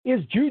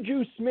Is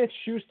Juju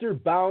Smith-Schuster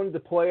bound to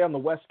play on the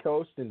West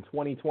Coast in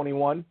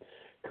 2021?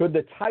 Could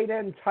the tight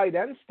end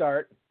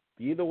start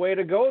be the way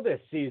to go this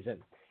season?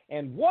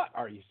 And what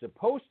are you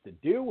supposed to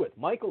do with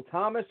Michael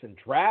Thomas and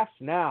drafts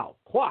now?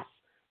 Plus,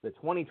 the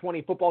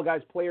 2020 Football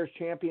Guys Players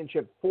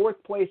Championship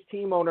fourth-place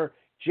team owner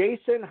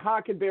Jason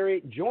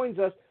Hockenberry joins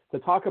us to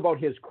talk about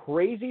his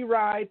crazy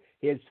ride,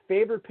 his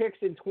favorite picks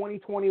in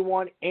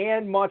 2021,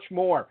 and much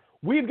more.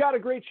 We've got a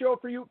great show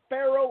for you.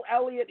 Farrell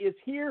Elliott is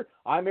here.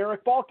 I'm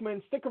Eric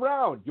Balkman. Stick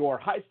around. Your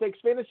high-stakes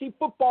fantasy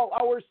football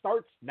hour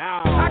starts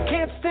now. I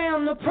can't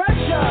stand the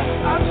pressure.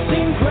 I've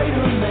seen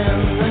greater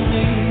men than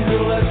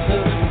neither lesser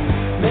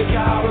make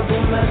out of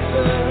the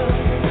messer.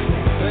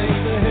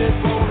 Take the hit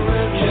for the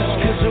red just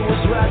 'cause it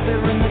was right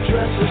there in the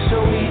dresser,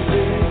 so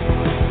easy.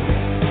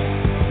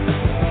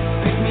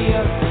 Pick me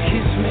up,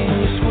 kiss me,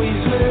 and you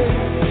squeeze me.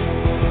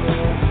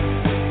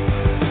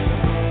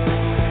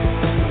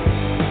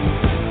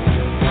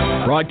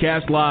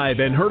 Broadcast live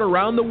and heard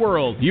around the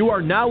world, you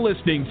are now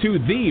listening to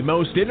the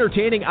most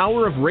entertaining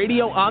hour of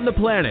radio on the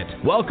planet.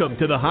 Welcome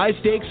to the High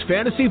Stakes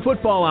Fantasy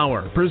Football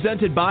Hour,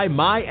 presented by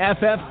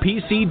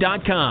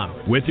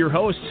MyFFPC.com, with your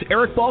hosts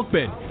Eric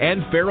Balkman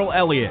and Farrell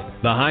Elliott.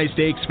 The High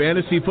Stakes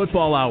Fantasy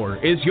Football Hour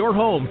is your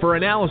home for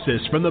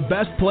analysis from the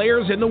best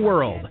players in the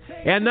world.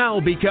 And now,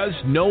 because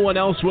no one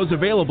else was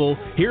available,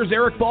 here's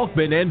Eric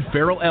Balkman and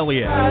Farrell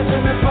Elliott.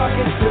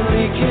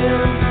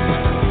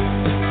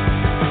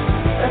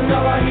 And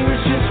all I hear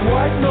is just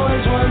white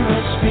noise when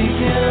they're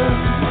speaking.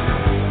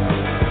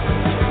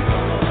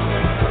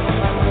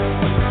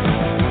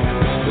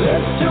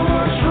 There's too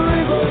much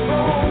reverb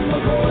on the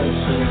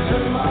voices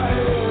in my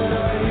head.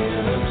 I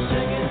hear them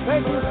singing.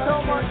 Thank you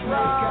so much,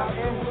 Rob,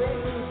 and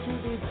thank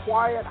you to the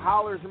Quiet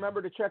Hollers.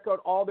 Remember to check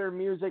out all their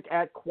music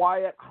at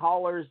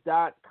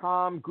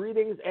quiethollers.com.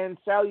 Greetings and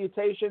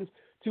salutations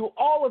to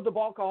all of the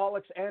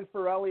Balkaholics and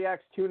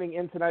Ferrelliacs tuning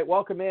in tonight.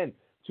 Welcome in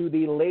to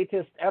the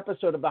latest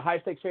episode of the High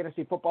Stakes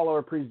Fantasy Football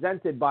Hour,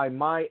 presented by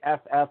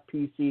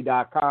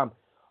MyFFPC.com.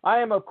 I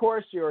am, of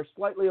course, your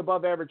slightly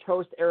above average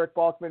host, Eric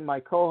Balkman. My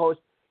co-host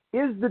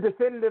is the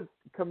definitive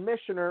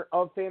commissioner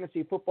of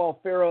fantasy football,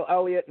 Farrell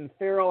Elliott. And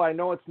Farrell, I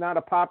know it's not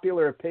a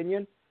popular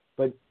opinion,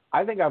 but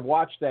I think I've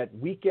watched that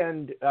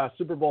weekend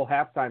Super Bowl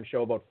halftime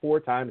show about 4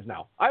 times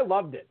now. I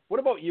loved it.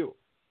 What about you?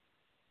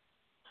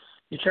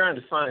 You're trying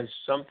to find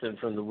something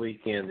from the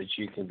weekend that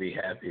you can be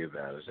happy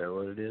about. Is that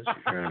what it is? You're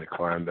trying to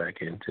climb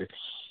back into.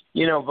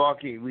 You know,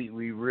 Balky,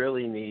 we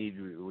really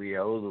we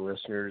owe the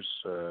listeners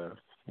an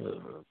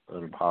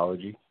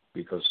apology,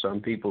 because some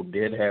people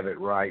did have it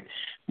right.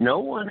 No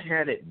one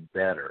had it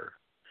better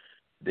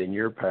than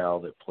your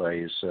pal that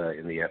plays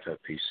in the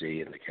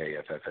FFPC and the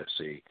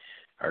KFFSC,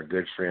 our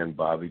good friend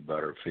Bobby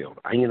Butterfield.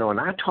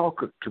 And I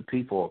talk to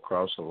people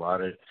across a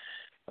lot of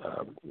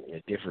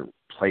different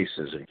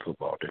places in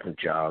football, different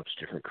jobs,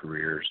 different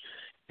careers,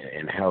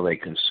 and how they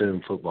consume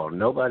football.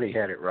 Nobody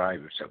had it right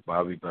except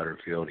Bobby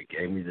Butterfield. He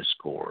gave me the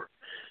score,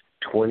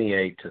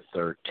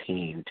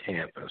 28-13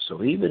 Tampa.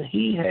 So even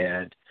he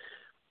had,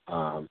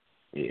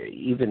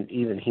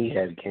 even he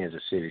had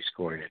Kansas City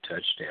scoring a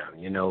touchdown.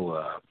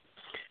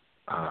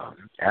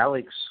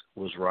 Alex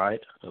was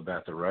right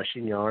about the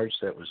rushing yards.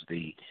 That was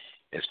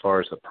as far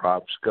as the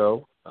props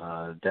go,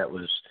 that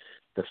was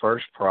the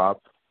first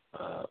prop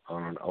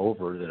on an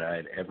over that I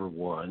had ever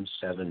won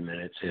 7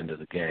 minutes into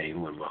the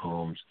game when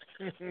Mahomes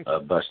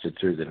busted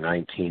through the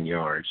 19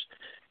 yards.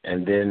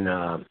 And then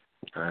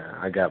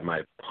I got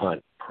my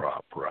punt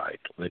prop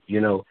right. But,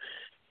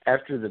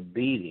 after the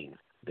beating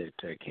that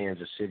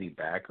Kansas City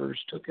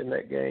backers took in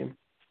that game,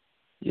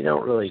 you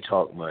don't really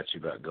talk much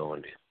about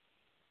going to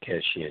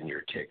cash in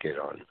your ticket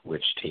on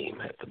which team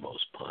had the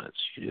most punts.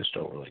 You just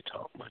don't really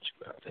talk much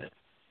about that.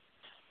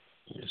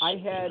 I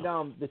had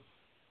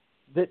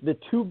the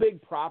 2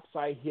 big props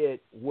I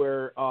hit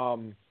were,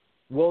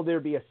 will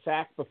there be a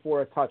sack before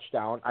a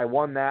touchdown? I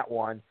won that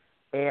one.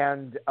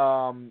 And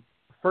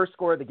first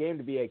score of the game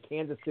to be a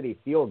Kansas City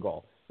field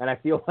goal. And I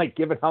feel like,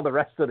 given how the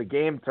rest of the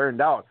game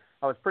turned out,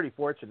 I was pretty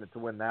fortunate to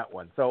win that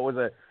one. So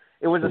it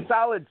was a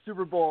solid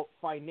Super Bowl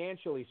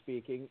financially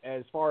speaking.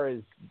 As far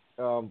as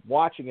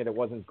watching it, it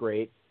wasn't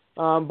great.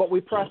 But we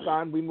pressed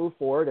on, we moved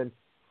forward, and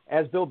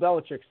as Bill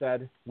Belichick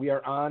said, we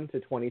are on to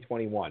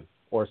 2021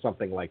 or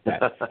something like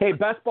that. Hey,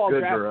 best ball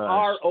drafts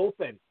are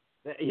open.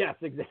 Yes,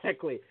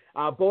 exactly.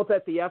 Both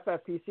at the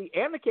FFPC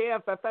and the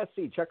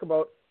KFFSC. Check them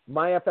out,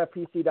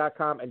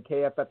 myffpc.com and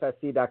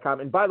kffsc.com.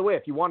 And by the way,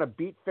 if you want to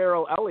beat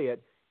Farrell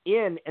Elliott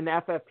in an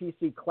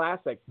FFPC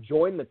Classic,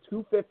 join the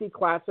 250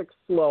 Classic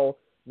Slow,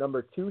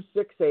 number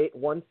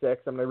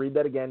 26816. I'm going to read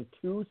that again,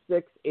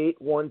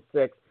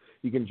 26816.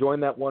 You can join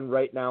that one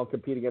right now and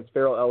compete against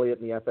Farrell Elliott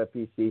in the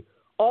FFPC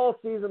all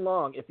season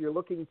long. If you're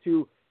looking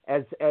to,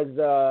 as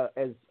a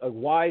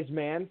wise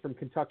man from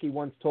Kentucky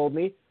once told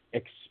me,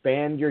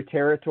 expand your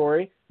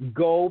territory,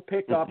 go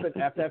pick up an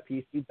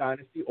FFPC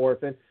Dynasty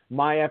Orphan,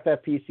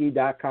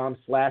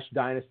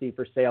 myffpc.com/dynasty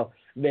for sale.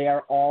 They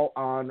are all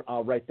on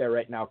right there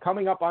right now.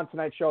 Coming up on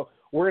tonight's show,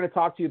 We're going to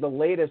talk to you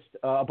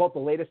about the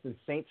latest in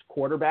Saints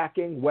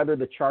quarterbacking, whether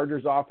the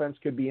Chargers offense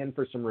could be in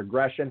for some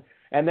regression.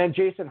 And then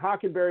Jason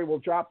Hockenberry will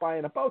drop by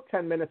in about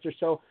 10 minutes or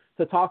so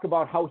to talk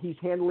about how he's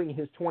handling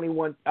his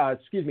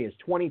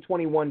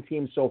 2021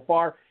 team so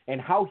far and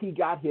how he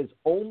got his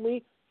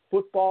only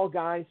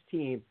Footballguys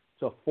team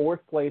to 4th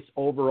place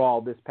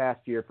overall this past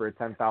year for a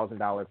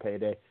 $10,000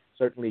 payday.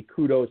 Certainly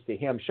kudos to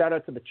him. Shout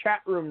out to the chat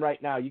room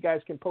right now. You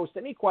guys can post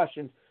any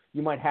questions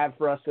you might have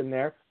for us in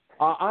there.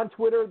 On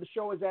Twitter, the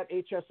show is at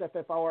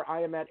HSFF Hour.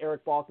 I am at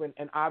Eric Balkman.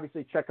 And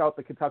obviously check out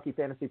the Kentucky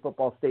Fantasy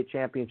Football State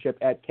Championship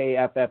at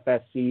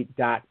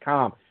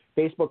KFFSC.com.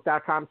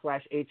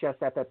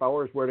 Facebook.com/HSFF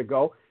Hour is where to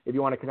go if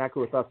you want to connect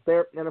with us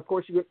there. And, of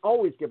course, you can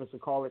always give us a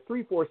call at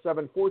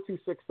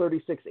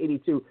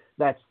 347-426-3682.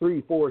 That's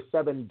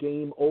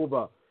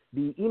 347-GAME-OVER.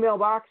 The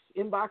inbox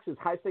is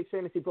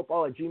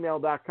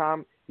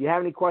highstakesfantasyfootball@gmail.com. If you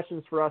have any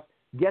questions for us,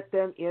 get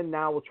them in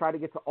now. We'll try to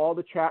get to all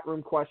the chat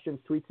room questions,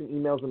 tweets, and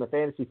emails in the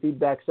fantasy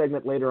feedback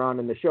segment later on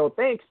in the show.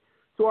 Thanks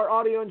to our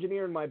audio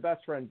engineer and my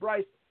best friend,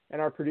 Bryce,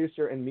 and our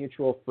producer and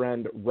mutual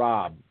friend,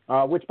 Rob.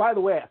 Which, by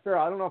the way,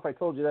 Farrell, I don't know if I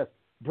told you this,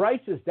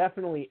 Bryce is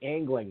definitely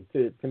angling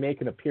to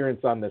make an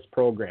appearance on this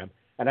program,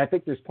 and I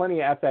think there's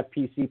plenty of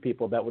FFPC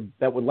people that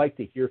would like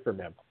to hear from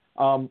him.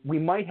 We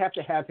might have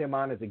to have him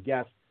on as a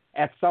guest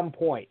at some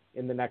point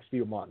in the next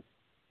few months.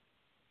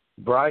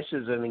 Bryce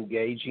is an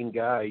engaging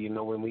guy. You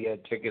know, when we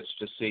had tickets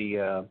to see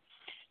the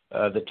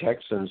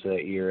Texans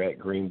that year at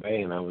Green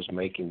Bay, and I was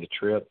making the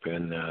trip,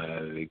 and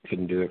they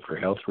couldn't do it for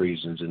health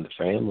reasons in the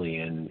family,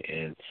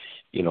 and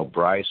you know,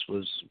 Bryce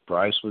was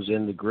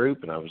in the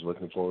group, and I was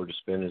looking forward to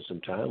spending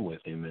some time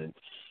with him, and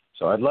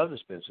so I'd love to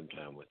spend some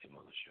time with him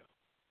on the show.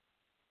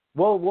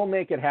 Well, we'll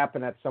make it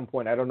happen at some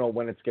point. I don't know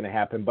when it's going to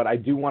happen, but I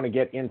do want to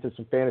get into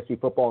some fantasy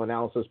football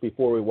analysis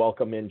before we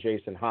welcome in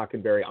Jason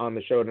Hockenberry on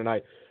the show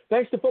tonight.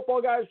 Thanks to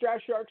Footballguys,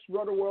 Draft Sharks,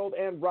 Roto-World,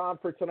 and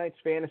Rob for tonight's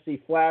Fantasy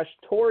Flash.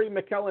 Tori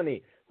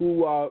McKelney,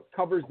 who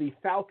covers the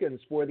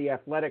Falcons for The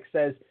Athletic,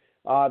 says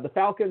the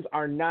Falcons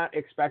are not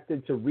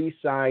expected to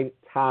re-sign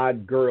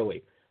Todd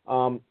Gurley.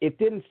 It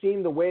didn't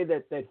seem the way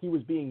that he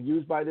was being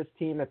used by this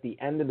team at the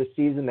end of the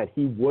season that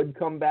he would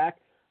come back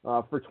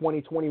for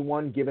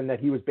 2021, given that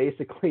he was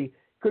basically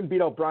couldn't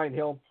beat out Brian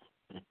Hill.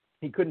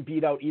 He couldn't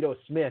beat out Ito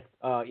Smith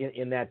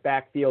in that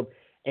backfield.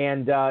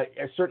 And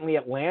certainly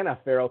Atlanta,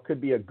 Farrell, could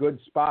be a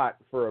good spot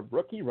for a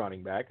rookie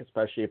running back,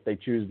 especially if they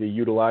choose to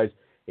utilize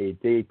a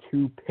day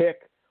 2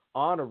 pick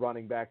on a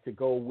running back to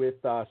go with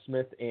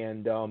Smith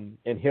and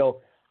Hill.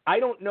 I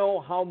don't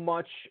know how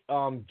much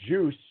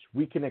juice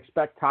we can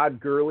expect Todd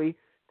Gurley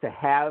to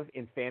have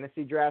in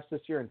fantasy drafts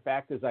this year. In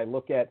fact, as I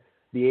look at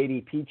the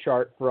ADP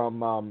chart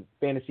from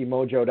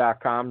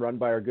FantasyMojo.com, run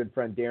by our good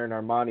friend Darren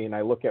Armani, and I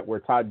look at where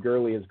Todd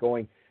Gurley is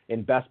going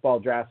in best ball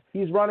drafts,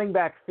 he's running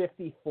back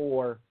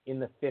 54 in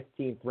the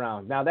 15th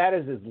round. Now, that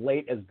is as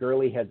late as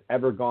Gurley has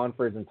ever gone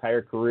for his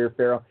entire career,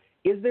 Farrell.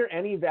 Is there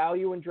any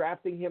value in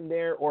drafting him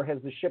there, or has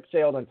the ship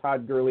sailed on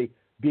Todd Gurley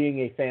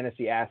being a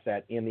fantasy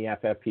asset in the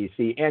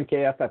FFPC and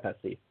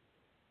KFFSC?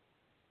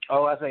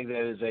 Oh, I think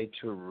that is a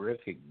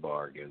terrific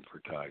bargain for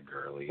Todd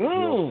Gurley.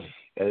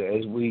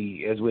 As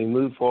we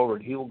move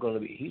forward, he's going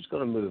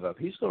to move up.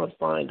 He's going to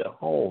find a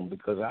home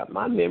because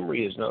my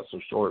memory is not so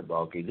short,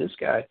 Balky. This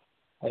guy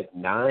had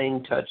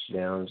 9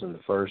 touchdowns in the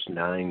first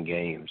 9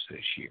 games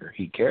this year.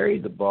 He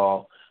carried the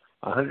ball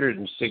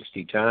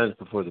 160 times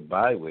before the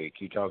bye week.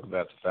 You talk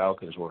about the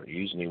Falcons weren't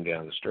using him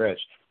down the stretch.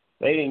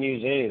 They didn't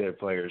use any of their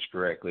players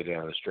correctly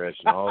down the stretch,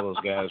 and all those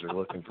guys are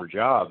looking for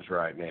jobs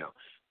right now.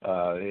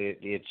 My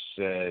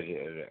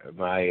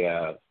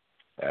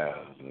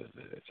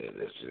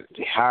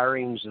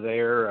hirings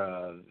there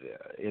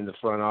in the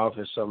front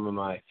office. Some of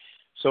my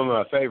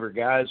favorite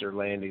guys are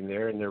landing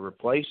there, and they're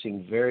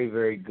replacing very,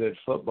 very good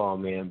football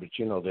men. But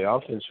you know, the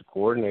offensive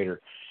coordinator.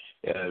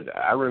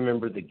 I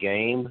remember the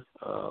game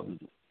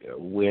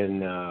when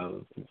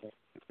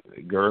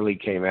Gurley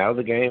came out of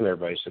the game.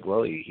 Everybody said,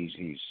 "Well,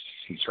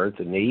 he's hurt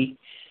the knee."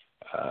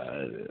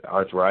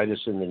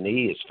 Arthritis in the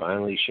knee is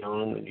finally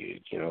shown.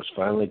 It's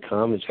finally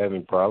come. It's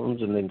having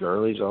problems, and then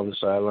Gurley's on the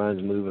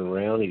sidelines moving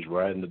around. He's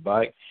riding the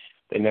bike.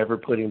 They never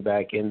put him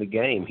back in the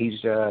game.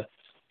 He's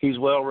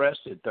well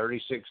rested,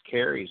 36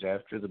 carries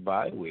after the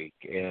bye week,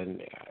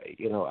 and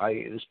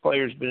this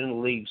player's been in the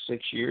league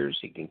 6 years.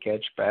 He can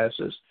catch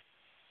passes.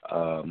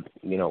 I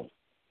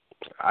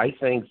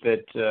think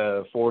that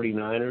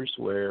 49ers,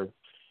 where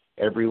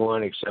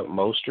everyone except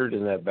Mostert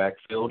in that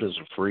backfield is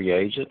a free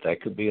agent,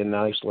 that could be a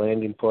nice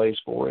landing place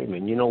for him.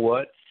 And you know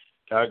what?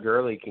 Todd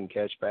Gurley can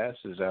catch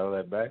passes out of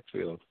that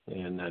backfield,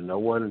 and no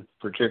one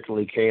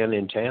particularly can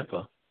in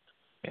Tampa.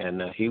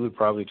 And he would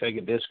probably take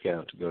a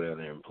discount to go down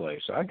there and play.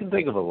 So I can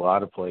think of a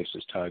lot of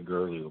places Todd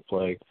Gurley will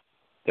play.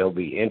 They'll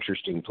be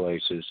interesting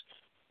places.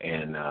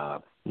 And,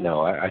 I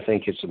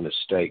think it's a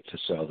mistake to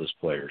sell this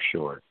player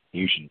short.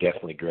 You should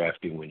definitely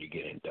draft him when you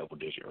get in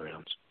double-digit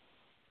rounds.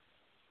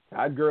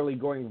 Todd Gurley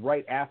going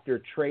right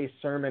after Trey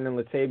Sermon and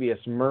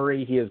Latavius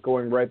Murray. He is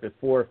going right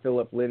before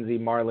Phillip Lindsay,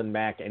 Marlon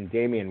Mack, and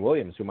Damian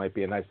Williams, who might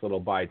be a nice little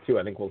buy, too.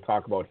 I think we'll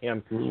talk about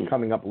him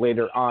coming up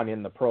later on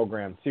in the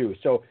program, too.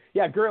 So,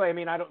 yeah, Gurley, I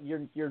mean,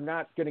 you're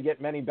not going to get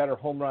many better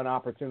home run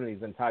opportunities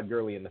than Todd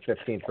Gurley in the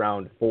 15th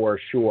round for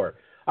sure.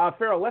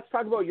 Farrell, let's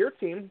talk about your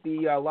team,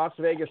 the Las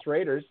Vegas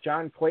Raiders.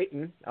 John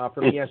Clayton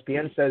from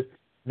ESPN says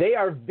they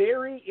are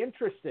very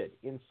interested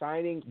in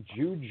signing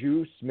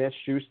Juju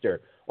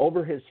Smith-Schuster.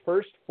 Over his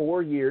first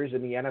 4 years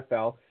in the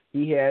NFL,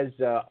 he has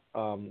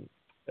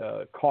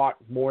caught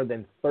more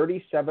than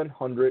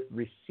 3,700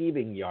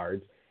 receiving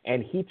yards,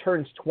 and he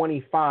turns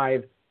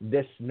 25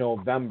 this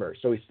November,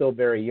 so he's still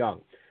very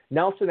young.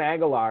 Nelson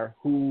Aguilar,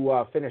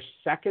 who finished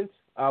second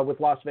with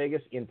Las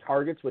Vegas in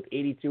targets with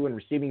 82 and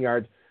receiving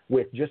yards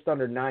with just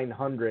under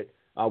 900,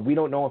 we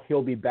don't know if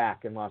he'll be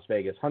back in Las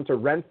Vegas. Hunter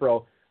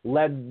Renfrow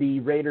led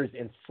the Raiders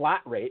in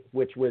slot rate,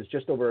 which was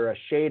just over a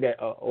shade at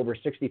over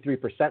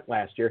 63%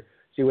 last year.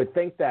 So you would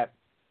think that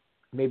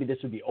maybe this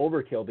would be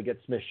overkill to get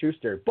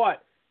Smith-Schuster.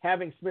 But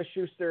having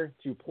Smith-Schuster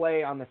to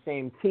play on the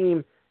same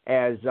team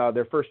as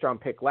their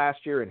first-round pick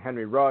last year and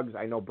Henry Ruggs,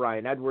 I know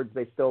Brian Edwards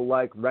they still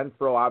like.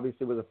 Renfrow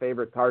obviously was a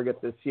favorite target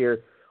this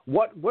year.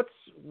 What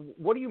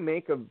do you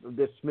make of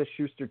this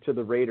Smith-Schuster to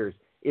the Raiders?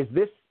 Is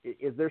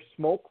there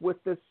smoke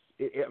with this?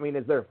 I mean,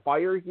 is there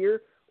fire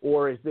here,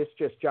 or is this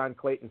just John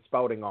Clayton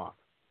spouting off?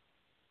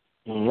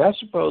 I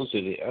suppose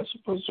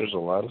there's a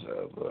lot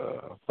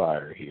of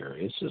fire here.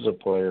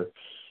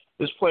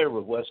 This player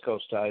with West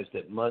Coast ties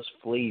that must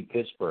flee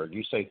Pittsburgh.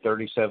 You say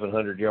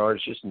 3,700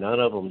 yards, just none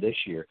of them this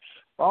year.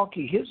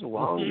 Balky, his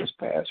longest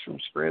pass from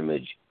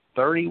scrimmage,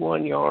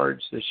 31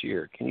 yards this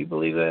year. Can you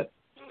believe that?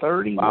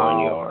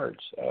 31 yards.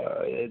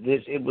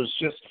 It was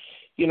just,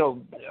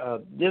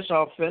 this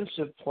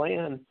offensive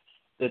plan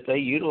that they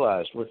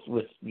utilized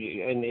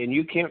and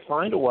you can't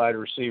find a wide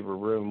receiver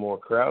room more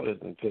crowded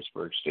than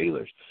Pittsburgh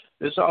Steelers.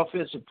 This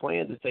offensive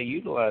plan that they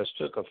utilized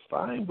took a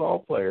fine ball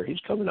player. He's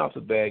coming off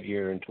a bad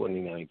year in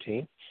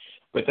 2019,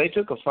 but they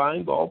took a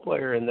fine ball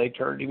player and they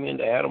turned him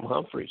into Adam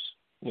Humphries.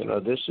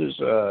 This is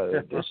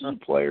a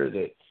player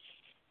that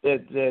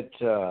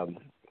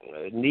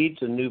needs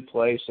a new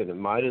place, and it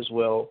might as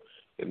well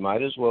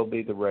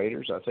be the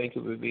Raiders. I think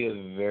it would be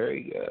a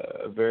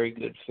very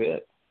good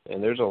fit.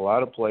 And there's a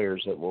lot of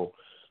players that will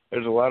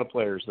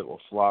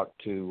flock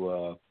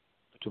to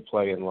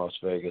play in Las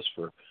Vegas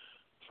for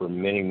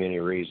many, many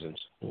reasons: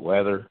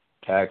 weather,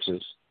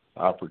 taxes,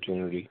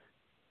 opportunity,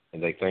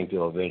 and they think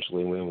they'll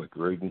eventually win with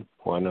Gruden.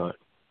 Why not?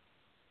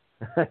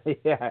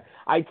 Yeah,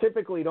 I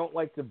typically don't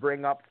like to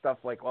bring up stuff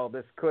like, "Oh,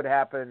 this could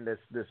happen,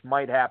 this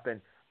might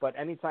happen," but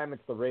anytime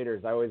it's the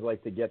Raiders, I always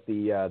like to get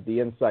the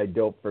inside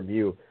dope from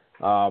you.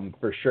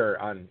 For sure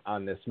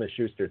on this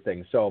Smith-Schuster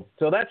thing. So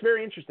that's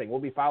very interesting. We'll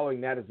be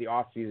following that as the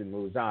offseason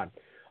moves on.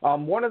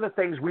 One of the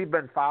things we've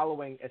been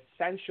following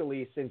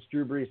essentially since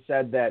Drew Brees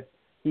said that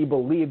he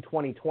believed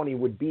 2020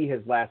 would be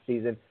his last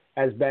season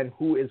has been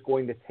who is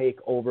going to take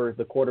over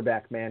the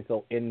quarterback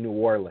mantle in New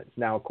Orleans.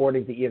 Now,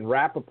 according to Ian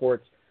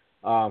Rappaport's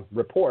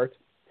report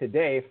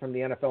today from the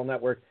NFL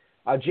Network,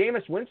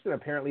 Jameis Winston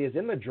apparently is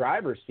in the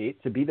driver's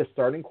seat to be the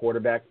starting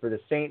quarterback for the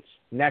Saints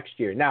next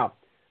year. Now,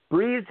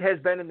 Brees has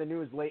been in the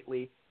news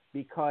lately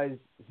because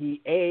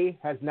he, A,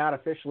 has not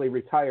officially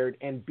retired,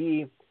 and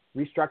B,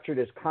 restructured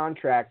his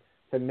contract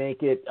to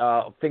make it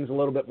things a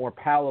little bit more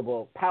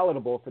palatable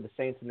for the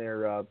Saints in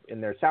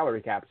their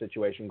salary cap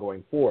situation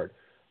going forward.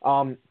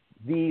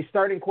 The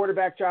starting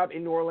quarterback job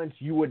in New Orleans,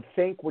 you would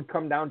think, would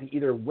come down to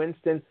either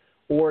Winston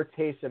or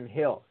Taysom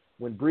Hill.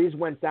 When Brees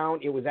went down,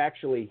 it was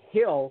actually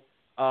Hill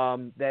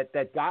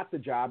that got the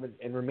job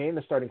and remained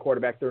the starting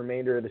quarterback the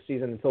remainder of the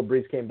season until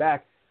Brees came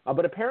back.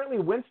 But apparently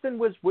Winston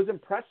was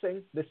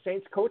impressing the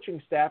Saints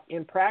coaching staff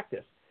in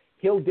practice.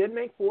 Hill did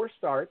make 4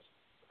 starts,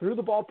 threw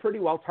the ball pretty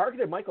well,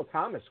 targeted Michael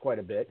Thomas quite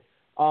a bit.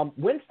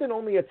 Winston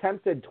only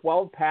attempted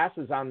 12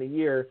 passes on the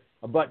year,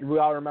 but we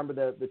all remember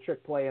the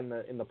trick play in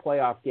the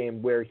playoff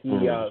game where he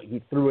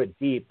threw it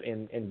deep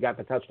and got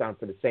the touchdown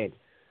for the Saints.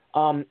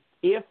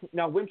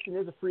 Now Winston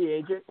is a free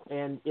agent,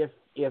 and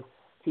if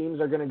teams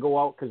are going to go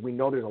out, because we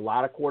know there's a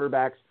lot of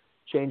quarterbacks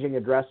changing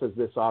addresses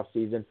this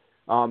offseason,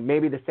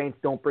 maybe the Saints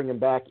don't bring him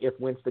back if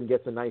Winston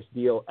gets a nice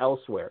deal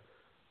elsewhere.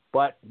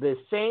 But the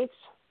Saints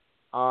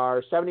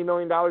are $70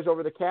 million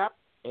over the cap,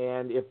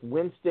 and if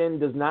Winston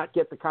does not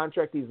get the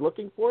contract he's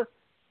looking for,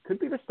 could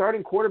be the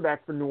starting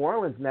quarterback for New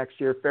Orleans next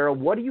year. Farrell,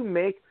 what do you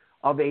make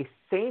of a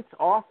Saints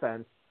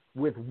offense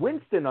with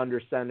Winston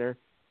under center,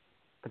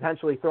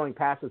 potentially throwing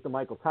passes to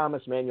Michael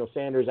Thomas, Emmanuel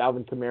Sanders,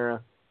 Alvin Kamara,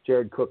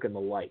 Jared Cook, and the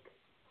like?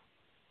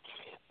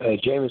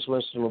 Jameis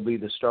Winston will be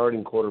the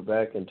starting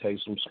quarterback, and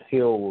Taysom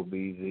Hill will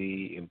be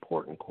the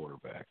important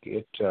quarterback.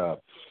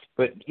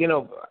 But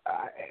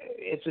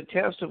it's a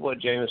test of what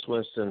Jameis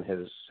Winston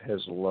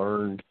has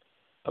learned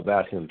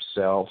about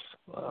himself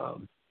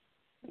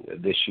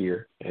this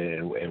year,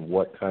 and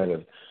what kind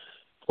of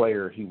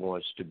player he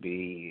wants to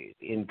be.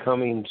 In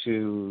coming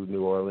to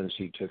New Orleans,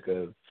 he took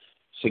a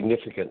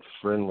significant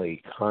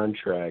friendly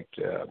contract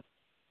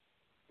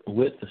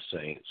with the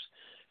Saints.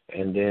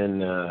 and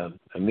then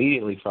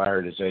immediately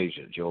fired his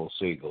agent, Joel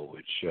Siegel,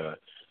 which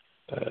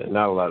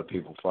not a lot of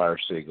people fire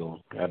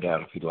Siegel. I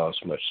doubt if he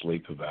lost much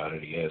sleep about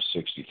it. He has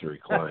 63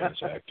 clients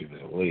active in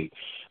the league.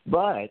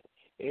 But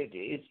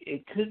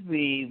it could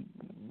be,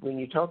 when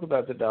you talk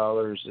about the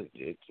dollars,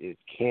 it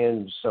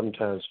can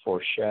sometimes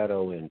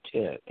foreshadow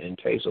intent. And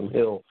Taysom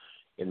Hill,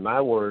 in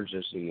my words,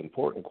 is the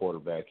important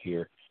quarterback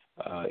here.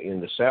 In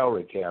the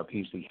salary cap,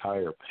 he's the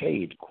higher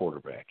paid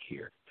quarterback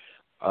here.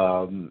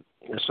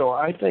 So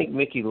I think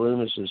Mickey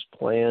Loomis's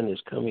plan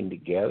is coming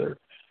together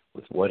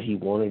with what he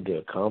wanted to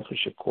accomplish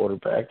at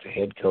quarterback. The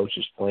head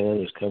coach's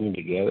plan is coming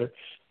together.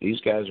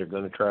 These guys are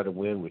going to try to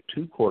win with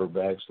two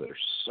quarterbacks that are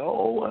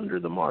so under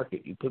the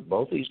market. You put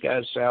both these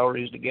guys'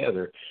 salaries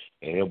together,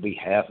 and it'll be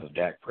half of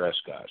Dak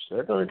Prescott's.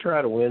 They're going to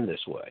try to win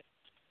this way.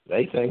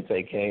 They think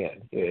they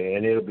can,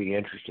 and it'll be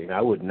interesting.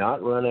 I would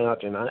not run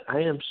out, and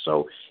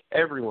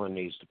everyone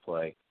needs to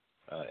play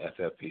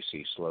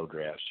FFPC slow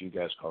drafts. You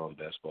guys call them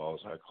best balls.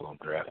 I call them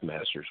draft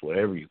masters,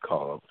 whatever you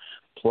call them.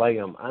 Play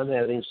them. I'm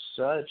having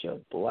such a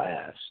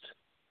blast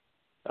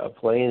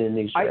playing in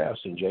these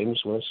drafts, and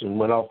Jameis Winston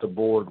went off the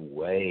board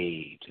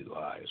way too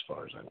high as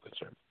far as I'm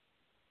concerned.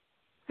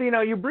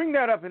 So, you bring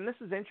that up, and this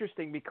is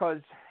interesting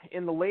because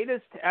in the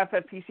latest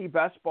FFPC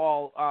best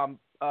ball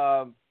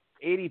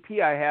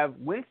ADP I have,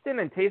 Winston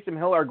and Taysom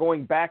Hill are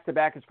going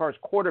back-to-back as far as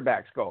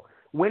quarterbacks go.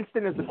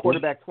 Winston is the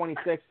quarterback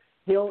 26.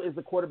 Hill is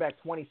the quarterback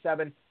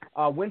 27.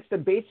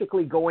 Winston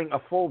basically going a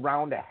full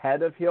round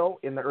ahead of Hill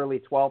in the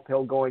early 12th.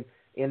 Hill going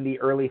in the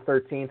early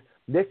 13th.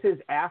 This is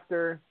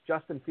after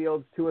Justin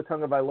Fields, Tua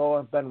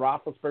Tagovailoa, Ben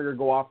Roethlisberger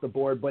go off the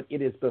board, but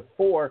it is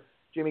before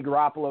Jimmy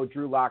Garoppolo,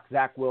 Drew Lock,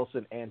 Zach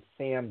Wilson, and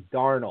Sam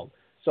Darnold.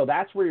 So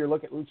that's where you're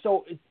looking.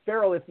 So,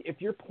 Farrell, if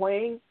you're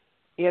playing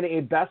in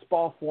a best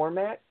ball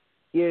format,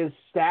 is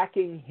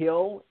stacking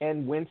Hill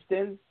and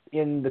Winston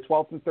in the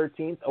 12th and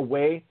 13th a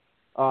way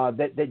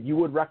that you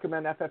would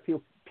recommend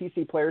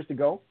FFPC players to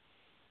go?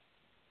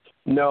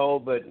 No,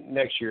 but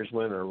next year's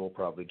winner will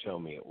probably tell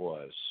me it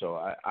was.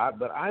 So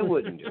but I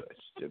wouldn't do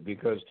it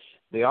because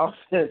the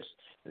offense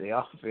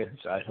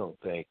I don't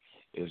think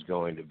is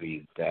going to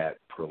be that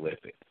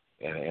prolific.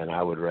 And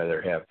I would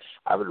rather have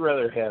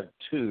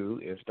two,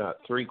 if not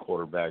three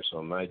quarterbacks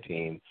on my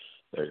team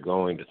that are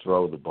going to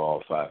throw the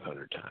ball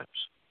 500 times.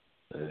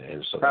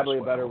 And so probably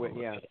a better way,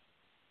 yeah.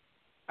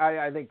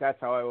 I think that's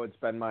how I would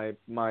spend my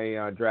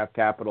draft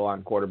capital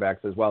on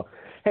quarterbacks as well.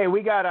 Hey,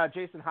 we got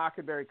Jason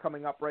Hockenberry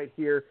coming up right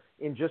here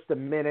in just a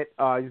minute.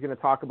 He's going to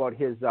talk about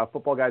his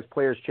Football Guys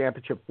Players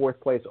Championship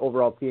fourth place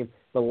overall team.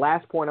 The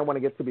last point I want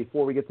to get to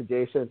before we get to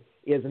Jason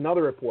is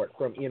another report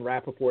from Ian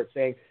Rappaport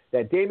saying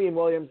that Damian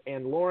Williams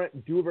and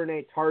Laurent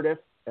Duvernay-Tardif,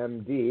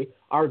 MD,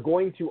 are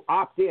going to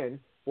opt in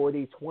for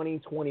the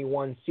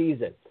 2021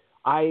 season.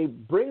 I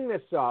bring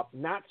this up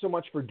not so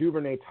much for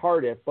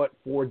Duvernay-Tardif, but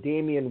for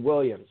Damian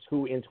Williams,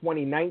 who in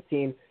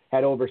 2019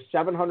 had over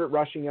 700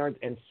 rushing yards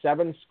and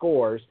 7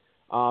 scores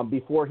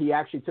before he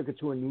actually took it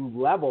to a new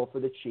level for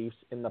the Chiefs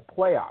in the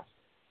playoffs.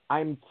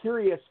 I'm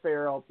curious,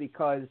 Farrell,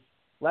 because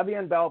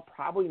Le'Veon Bell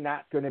probably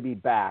not going to be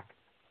back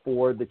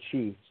for the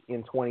Chiefs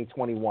in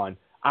 2021.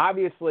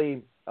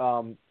 Obviously,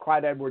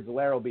 Clyde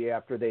Edwards-Helaire will be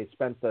after they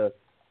spent the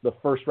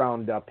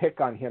first-round pick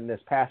on him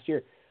this past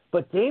year.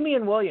 But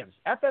Damian Williams,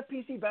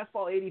 FFPC Best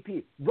Ball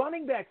ADP,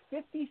 running back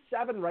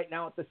 57 right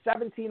now at the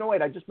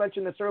 1708. I just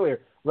mentioned this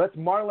earlier. That's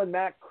Marlon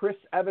Mack, Chris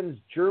Evans,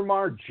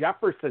 Jermar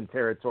Jefferson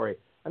territory.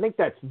 I think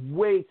that's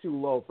way too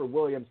low for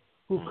Williams,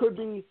 who could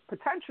be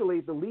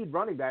potentially the lead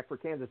running back for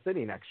Kansas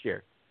City next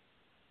year.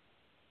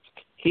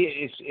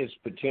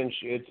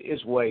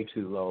 It's way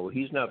too low.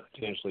 He's not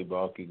potentially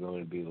bulky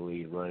going to be the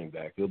lead running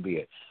back. He'll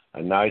be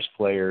a nice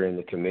player in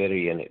the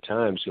committee, and at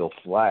times he'll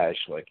flash,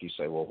 like you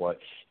say. Well, why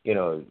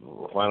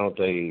don't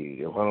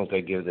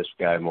they give this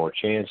guy more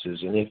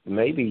chances? And if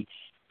maybe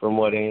from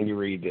what Andy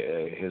Reid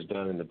has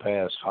done in the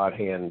past, hot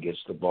hand gets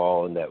the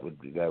ball, and that would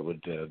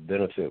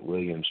benefit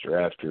Williams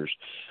drafters.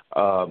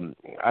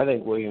 I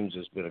think Williams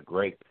has been a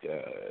great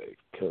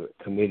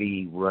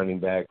committee running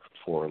back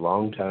for a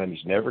long time.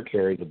 He's never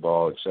carried the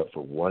ball except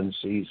for one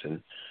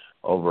season,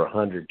 over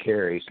 100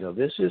 carries. Now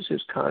this is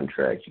his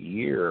contract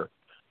year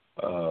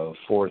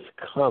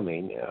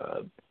forthcoming.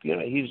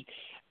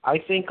 I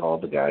think all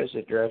the guys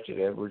that drafted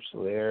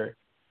Edwards-Helaire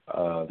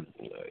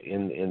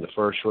in the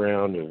first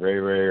round, or very,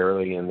 very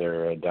early in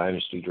their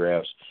dynasty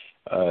drafts,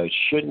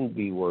 shouldn't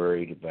be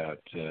worried about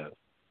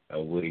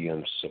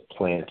Williams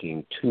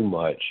supplanting too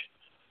much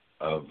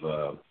of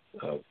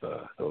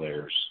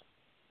Hilaire's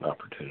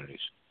opportunities.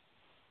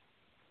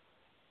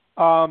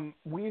 I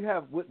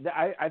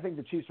think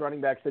the Chiefs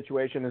running back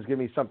situation is going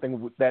to be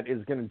something that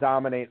is going to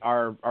dominate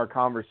our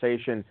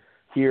conversation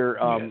here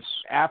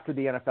after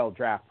the NFL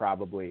draft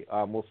probably.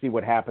 We'll see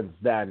what happens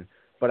then.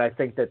 But I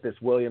think that this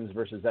Williams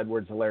versus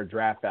Edwards-Helaire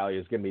draft value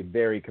is going to be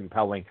very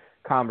compelling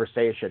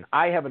conversation.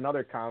 I have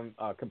another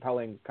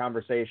compelling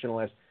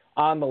conversationalist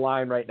on the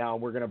line right now.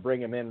 We're going to bring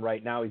him in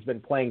right now. He's been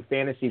playing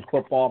fantasy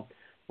football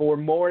for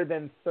more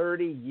than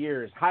 30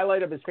 years.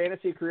 Highlight of his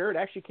fantasy career, it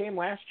actually came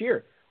last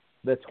year.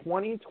 the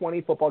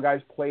 2020 Football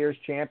Guys Players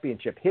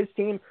Championship. His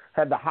team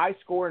had the high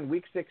score in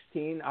Week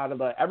 16 out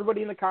of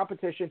everybody in the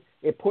competition.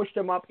 It pushed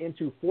him up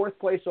into 4th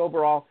place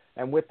overall,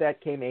 and with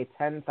that came a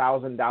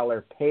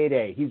 $10,000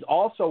 payday. He's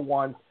also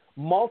won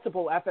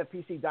multiple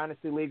FFPC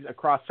Dynasty Leagues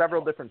across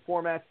several different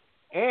formats,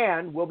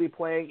 and will be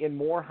playing in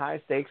more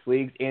high-stakes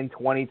leagues in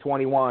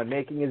 2021.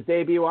 Making his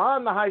debut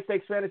on the High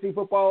Stakes Fantasy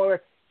Football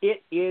Hour,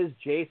 it is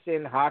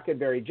Jason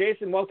Hockenberry.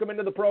 Jason, welcome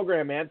into the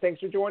program, man. Thanks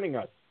for joining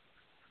us.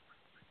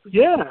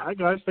 Yeah, hi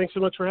guys. Thanks so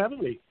much for having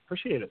me.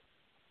 Appreciate it.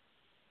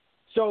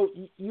 So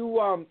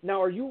you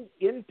now, are you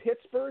in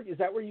Pittsburgh? Is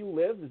that where you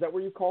live? Is that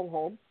where you call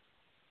home?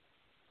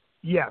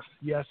 Yes,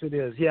 it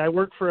is. Yeah, I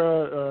work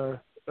for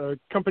a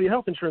company,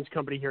 health insurance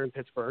company here in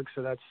Pittsburgh,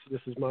 so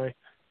this is my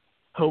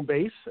home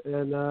base,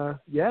 and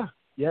yeah,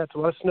 it's a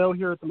lot of snow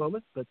here at the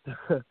moment, but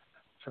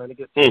trying to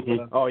get getting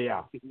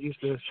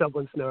used to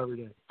shoveling snow every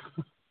day.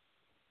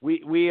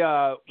 We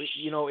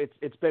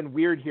it's been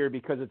weird here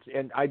because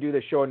and I do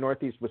the show in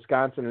Northeast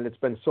Wisconsin, and it's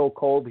been so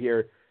cold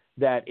here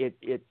that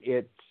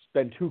it's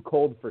been too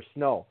cold for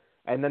snow.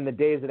 And then the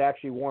days it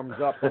actually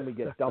warms up, then we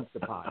get dumped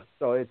upon.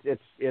 So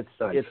it's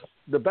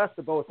the best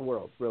of both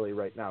worlds really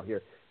right now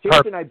here.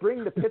 Jason, I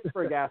bring the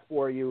Pittsburgh ask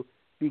for you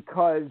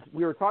because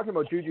we were talking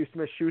about Juju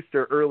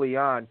Smith-Schuster early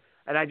on,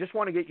 and I just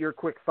want to get your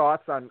quick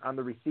thoughts on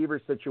the receiver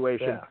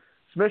situation. Yeah.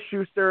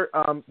 Smith-Schuster,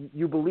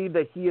 you believe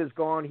that he is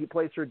gone, he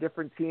plays for a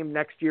different team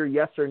next year,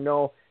 yes or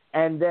no?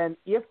 And then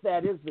if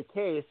that is the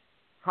case,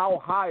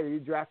 how high are you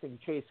drafting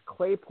Chase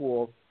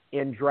Claypool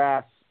in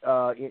drafts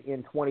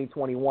in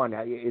 2021?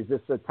 Is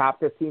this a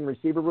top 15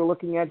 receiver we're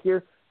looking at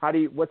here?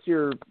 What's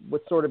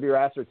sort of your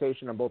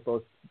assertion on both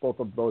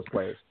of those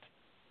players?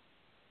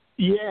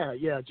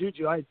 Yeah,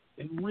 Juju, I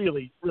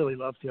really, really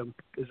loved him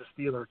as a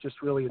Steeler.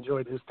 Just really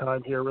enjoyed his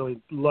time here.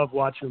 Really loved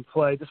watching him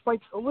play,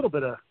 despite a little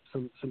bit of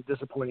some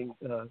disappointing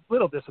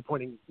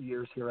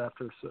years here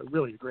after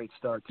really a great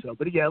start. So,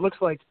 but yeah, it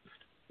looks like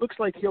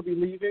he'll be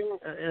leaving,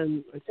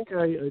 and I think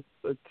I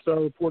saw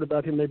a report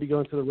about him maybe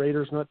going to the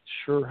Raiders. Not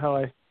sure how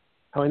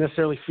I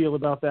necessarily feel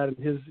about that and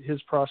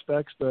his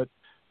prospects, but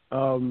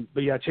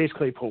yeah, Chase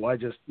Claypool,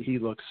 he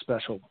looks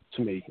special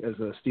to me as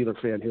a Steeler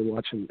fan here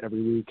watching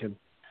every week. And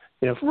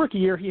for rookie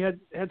year, he had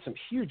some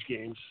huge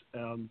games,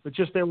 but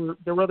just there were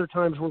other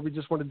times where we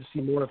just wanted to see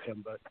more of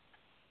him. But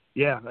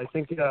yeah, I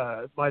think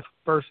my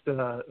first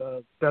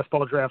best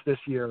ball draft this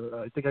year,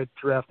 I think I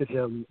drafted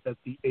him at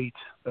the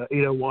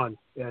 801,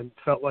 and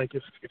felt like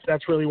if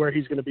that's really where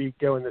he's going to be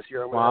going this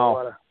year, I'm going to have a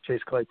lot of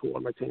Chase Claypool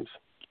on my teams.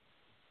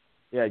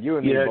 Yeah, you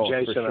and me both,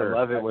 Jason, for sure. I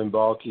love it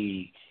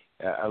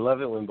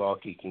when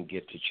Balky can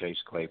get to Chase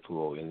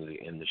Claypool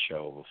in the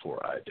show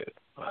before I do.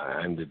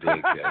 I'm the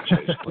big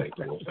Chase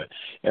Claypool fan,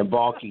 and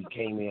Balky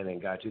came in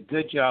and got you.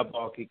 Good job,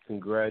 Balky.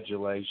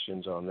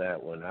 Congratulations on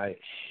that one.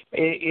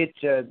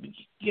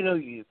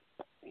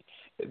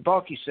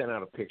 Balky sent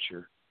out a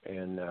picture,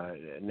 and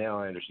now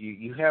I understand.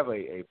 You have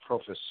a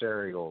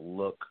professorial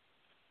look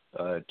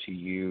to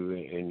you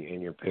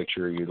in your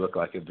picture. You look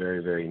like a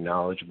very, very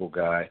knowledgeable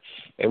guy.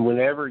 And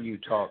whenever you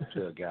talk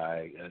to a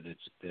guy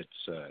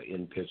that's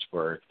in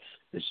Pittsburgh,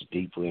 that's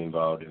deeply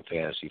involved in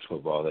fantasy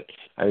football,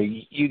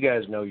 you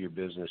guys know your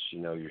business, you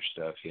know your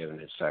stuff, you have an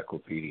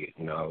encyclopedic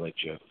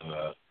knowledge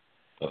of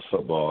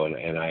football,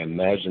 and I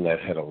imagine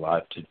that had a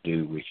lot to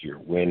do with your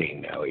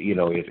winning. Now, at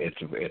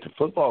the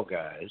Football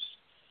Guys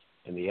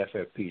and the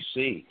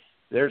FFPC,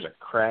 there's a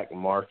crack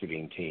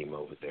marketing team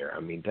over there. I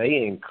mean,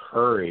 they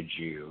encourage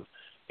you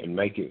and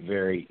make it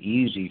very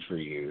easy for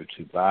you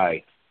to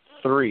buy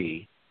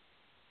 3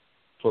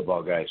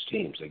 Football Guys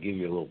teams. They give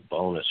you a little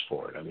bonus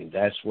for it. I mean,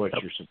 that's what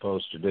you're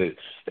supposed to do.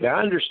 And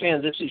I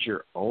understand this is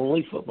your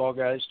only Football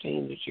Guys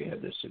team that you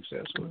had this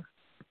success with.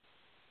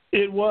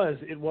 It was.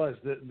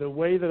 The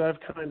way that I've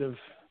kind of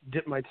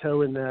dipped my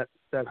toe in that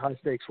high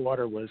stakes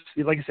water was,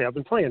 like I say, I've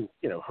been playing,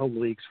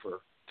 home leagues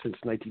since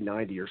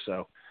 1990 or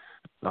so.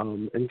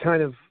 And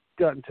kind of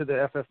gotten to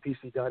the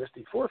FFPC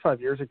Dynasty 4 or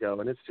 5 years ago,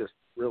 and it's just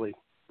really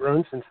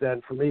grown since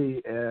then for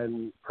me,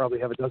 and probably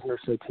have a dozen or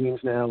so teams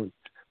now, and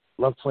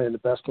love playing the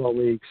best ball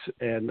leagues.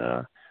 And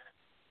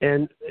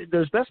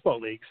those best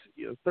ball leagues,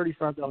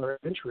 $35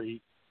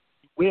 entry,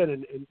 you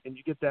win, and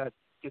you get that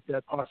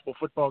possible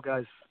Football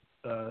Guys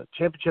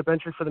championship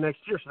entry for the next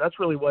year. So that's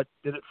really what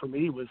did it for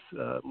me, was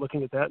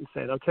looking at that and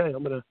saying, okay,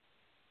 I'm going to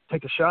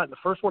take a shot. And the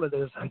first one of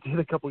those I did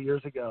a couple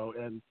years ago,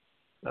 and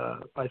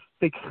I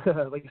think,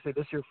 like I say,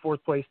 this year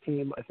 4th place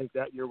team. I think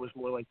that year was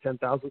more like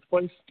 10,000th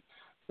place.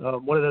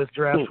 One of those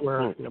drafts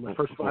where my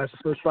first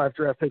five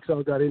draft picks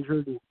all got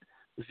injured, and it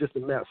was just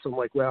a mess. So I'm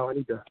like, well, I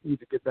need to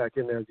get back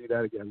in there and do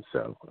that again.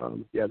 So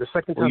the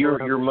second time. Well,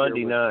 your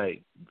Monday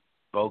night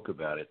spoke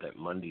about it. That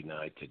Monday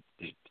night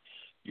that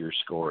your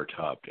score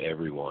topped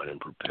everyone and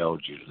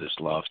propelled you to this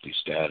lofty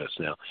status.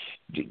 Now,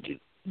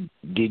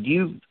 did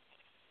you?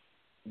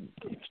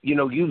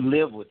 You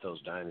live with those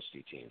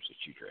dynasty teams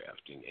that you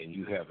draft, and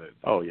you have a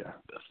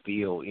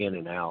feel in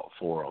and out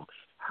for them.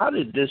 How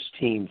did this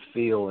team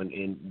feel,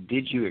 and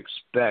did you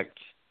expect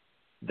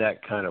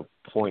that kind of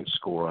point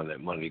score on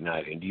that Monday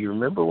night? And do you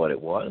remember what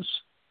it was?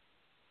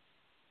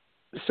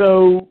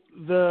 So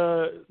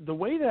the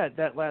way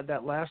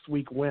that last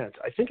week went,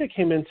 I think I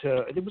came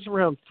into, it was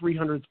around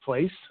 300th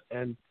place,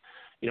 and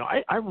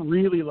I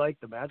really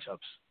liked the matchups.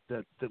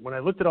 That when I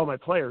looked at all my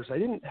players, I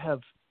didn't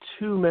have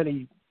too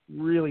many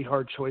really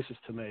hard choices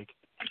to make.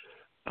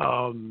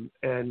 And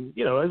it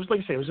was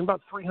like I say, it was in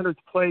about 300th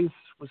place.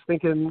 Was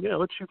thinking,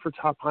 let's shoot for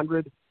top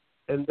 100,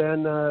 and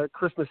then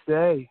Christmas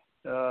Day,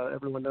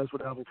 everyone knows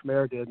what Alvin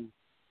Kamara did,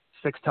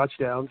 6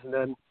 touchdowns, and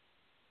then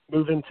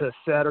move into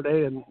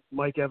Saturday, and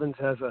Mike Evans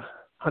has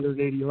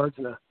 180 yards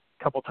and a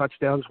couple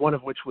touchdowns, one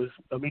of which was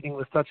a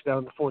meaningless touchdown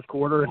in the fourth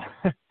quarter,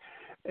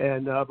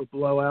 and a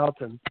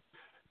blowout. And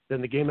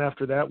then the game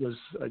after that was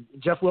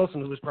Jeff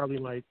Wilson, who was probably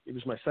my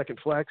second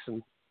flex,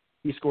 and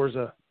he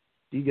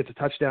gets a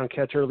touchdown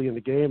catch early in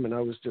the game, and I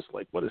was just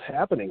like, what is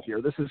happening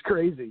here? This is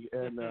crazy.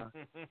 And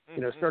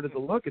started to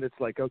look, and it's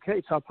like,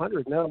 okay, top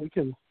 100 now. We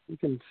can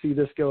see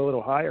this go a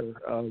little higher.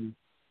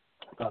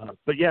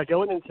 But yeah,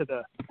 going into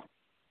the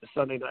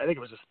Sunday night, I think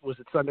was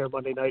it Sunday or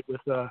Monday night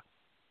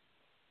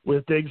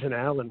with Diggs and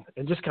Allen,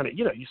 and just kind of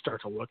you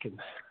start to look, and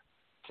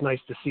it's nice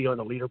to see on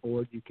the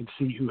leaderboard. You can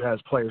see who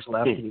has players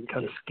left, and you can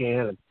kind of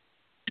scan. And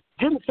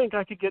didn't think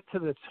I could get to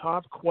the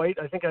top quite.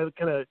 I think I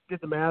kind of did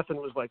the math and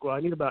was like, well, I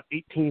need about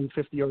 18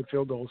 50-yard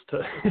field goals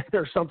to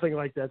or something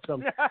like that,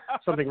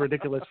 something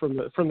ridiculous from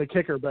the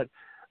kicker. But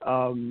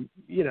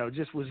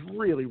just was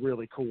really,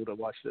 really cool to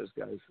watch those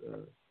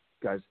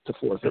guys to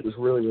fourth. It was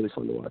really, really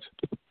fun to watch.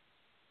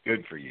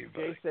 Good for you,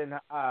 buddy.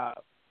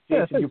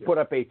 Jason, you put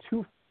up a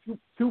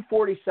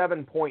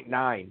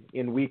 247.9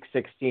 in Week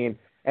 16,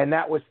 and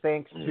that was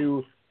thanks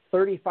to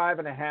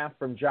 35.5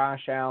 from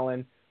Josh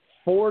Allen,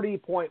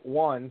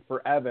 40.1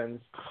 for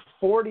Evans,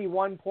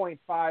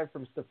 41.5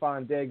 from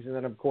Stephon Diggs, and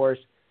then, of course,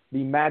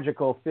 the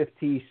magical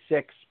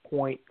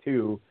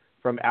 56.2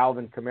 from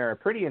Alvin Kamara.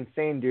 Pretty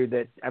insane,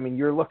 dude.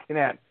 You're looking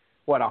at,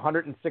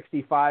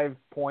 165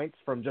 points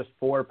from just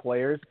 4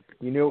 players.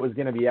 You knew it was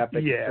going to be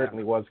epic. Yeah. It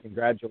certainly was.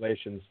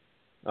 Congratulations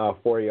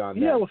for you on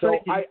that. Yeah, well, so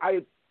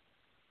I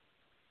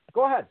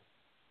go ahead.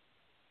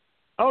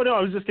 Oh no,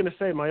 I was just going to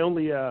say my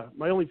only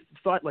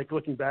thought, like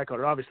looking back on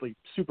it, obviously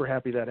super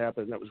happy that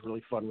happened. That was a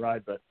really fun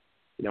ride, but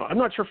I'm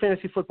not sure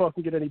fantasy football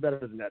can get any better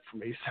than that for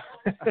me. So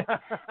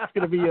it's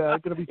going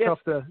to be tough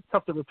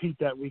to repeat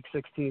that Week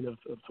 16 of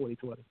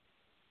 2020.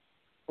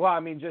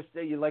 Well, just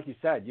like you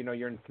said,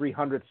 you're in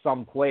 300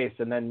 some place,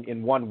 and then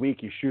in 1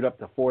 week you shoot up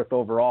to 4th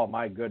overall.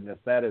 My goodness,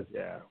 that's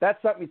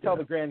something you tell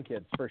the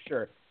grandkids for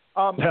sure.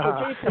 So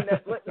Jason,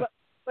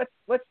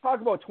 let's talk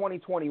about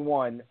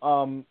 2021.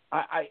 And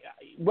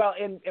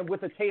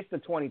with a taste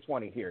of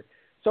 2020 here.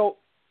 So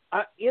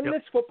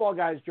this Football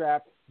Guys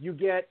draft, you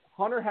get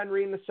Hunter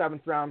Henry in the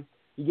 7th round.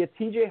 You get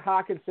T.J.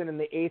 Hockenson in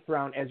the 8th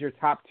round as your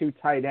top 2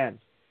 tight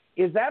ends.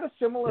 Is that a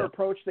similar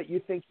approach that you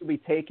think you'll be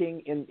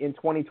taking in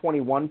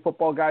 2021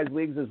 Football Guys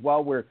leagues as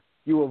well, where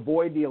you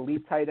avoid the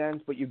elite tight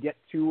ends, but you get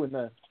 2 in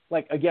the the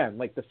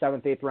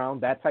 7th, 8th round,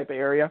 that type of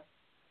area?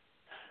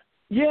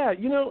 Yeah,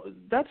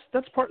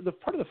 that's part of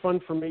the fun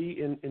for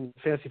me in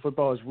fantasy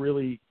football is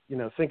really,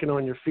 thinking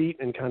on your feet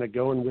and kind of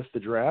going with the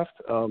draft.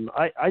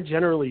 I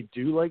generally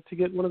do like to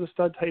get one of the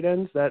stud tight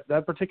ends. That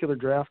particular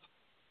draft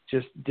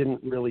just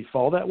didn't really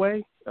fall that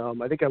way.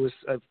 I think I was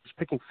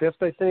picking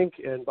 5th, I think,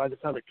 and by the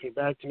time it came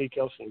back to me,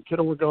 Kelsey and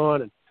Kittle were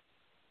gone, and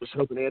was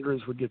hoping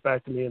Andrews would get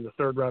back to me in the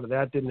 3rd round, and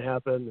that didn't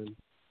happen.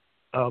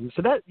 And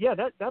so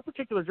that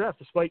particular draft,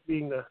 despite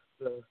being the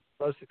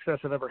most success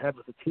I've ever had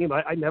with the team,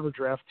 I never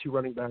draft 2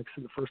 running backs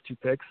in the first 2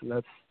 picks, and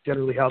that's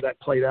generally how that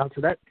played out.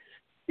 So that,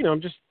 I'm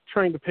just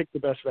trying to pick the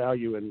best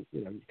value, and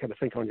you kind of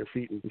think on your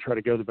feet and try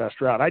to go the best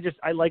route.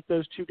 I like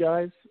those 2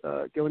 guys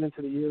going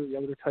into the year. The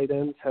other tight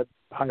ends had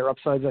higher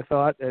upsides, I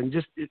thought, and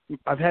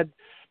I've had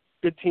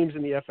good teams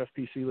in the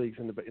FFPC leagues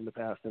in the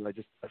past, and I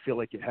feel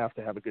like you have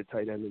to have a good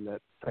tight end in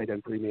that tight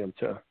end premium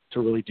to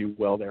really do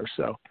well there.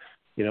 So,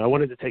 I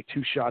wanted to take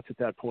 2 shots at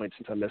that point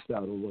since I missed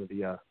out on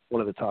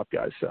one of the top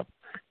guys. So,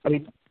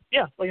 like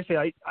I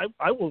say,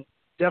 I will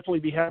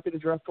definitely be happy to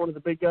draft one of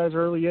the big guys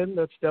early in.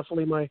 That's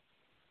definitely my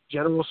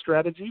general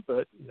strategy,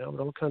 but it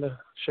all kind of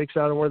shakes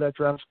out on where that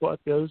draft spot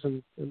goes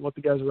and what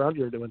the guys around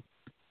you are doing.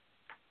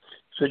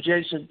 So,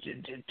 Jason,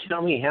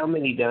 tell me how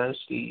many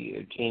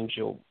dynasty teams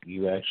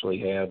you actually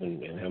have,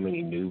 and how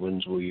many new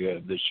ones will you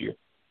have this year?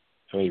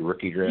 How many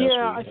rookie drafts?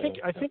 Yeah,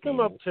 I think I'm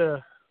up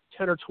to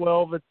 10 or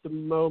 12 at the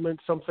moment,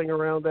 something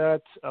around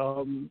that. I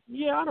don't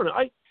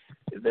know.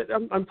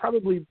 I'm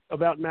probably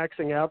about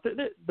maxing out,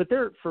 but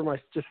they're for my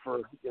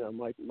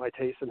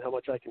taste and how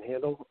much I can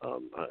handle.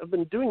 I've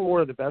been doing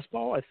more of the best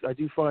ball. I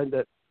do find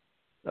that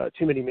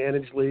too many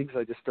managed leagues,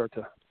 I just start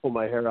to pull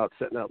my hair out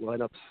setting out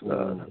lineups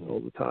all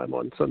the time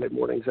on Sunday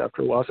mornings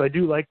after a while. So I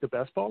do like the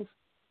best balls.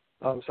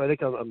 So I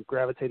think I'm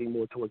gravitating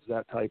more towards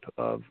that type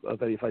of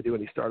if I do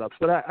any startups.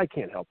 But I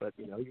can't help it.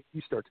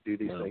 You start to do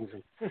these things,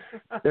 and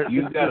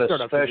you've got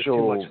a special.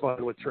 Too much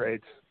fun with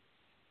trades.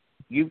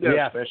 you've got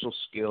a special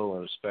skill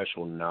and a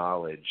special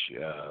knowledge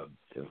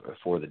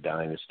for the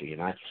dynasty,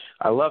 and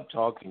I love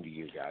talking to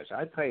you guys.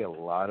 I pay a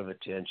lot of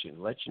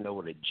attention. Let you know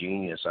what a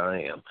genius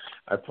I am.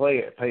 I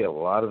pay a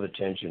lot of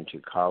attention to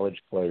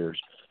college players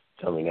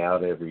coming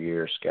out every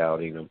year,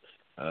 scouting them.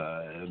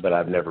 But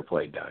I've never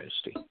played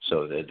dynasty,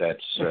 so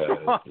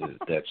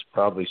that's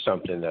probably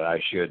something that I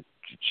should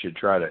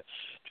try to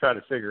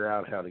figure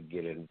out how to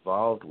get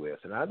involved with.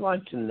 And I'd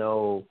like to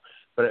know,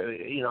 but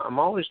I'm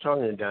always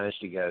talking to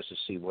dynasty guys to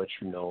see what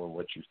you know and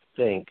what you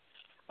think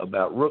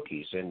about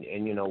rookies. And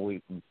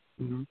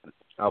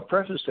I'll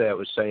preface that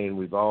with saying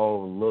we've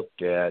all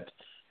looked at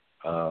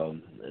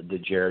the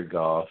Jared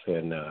Goff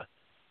and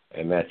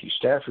Matthew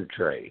Stafford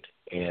trade,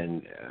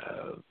 and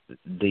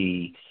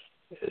the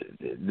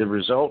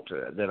result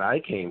that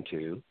I came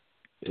to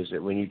is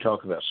that when you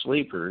talk about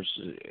sleepers,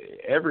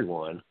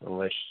 everyone,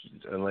 unless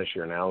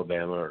you're an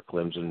Alabama or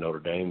Clemson, Notre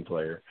Dame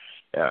player,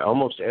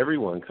 almost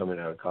everyone coming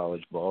out of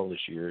college ball this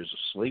year is a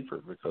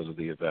sleeper because of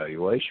the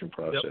evaluation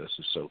process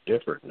is so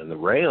different. And the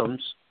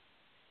Rams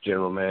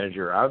general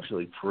manager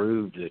obviously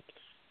proved that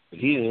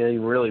he didn't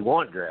even really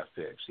want draft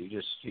picks. He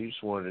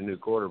just wanted a new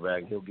quarterback,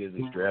 and he'll give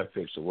these draft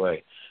picks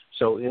away.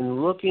 So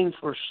in looking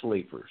for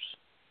sleepers,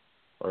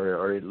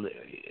 or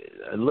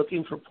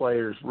looking for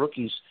players,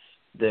 rookies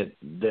that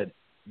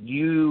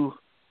you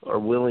are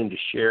willing to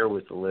share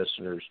with the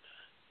listeners,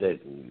 that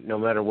no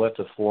matter what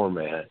the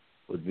format,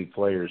 would be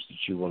players that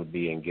you want to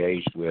be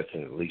engaged with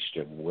and at least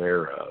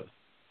aware of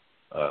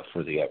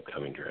for the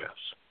upcoming drafts.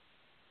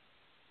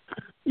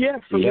 Yeah,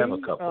 for you me, have a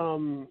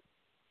couple.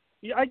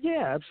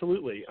 Yeah,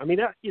 absolutely. I mean,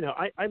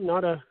 I'm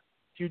not a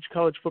huge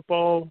college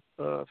football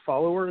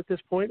follower at this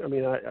point. I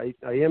mean, I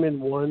am in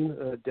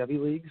one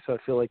Devy league, so I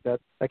feel like that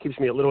keeps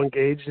me a little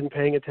engaged in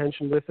paying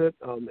attention with it.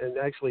 And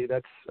actually,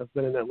 I've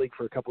been in that league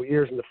for a couple of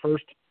years, and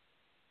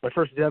my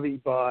first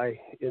Devy buy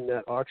in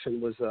that auction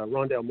was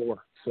Rondale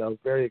Moore. So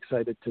very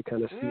excited to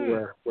kind of see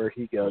where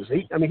he goes.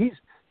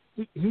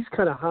 He's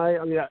kind of high.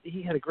 I mean,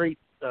 he had a great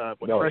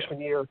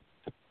freshman year.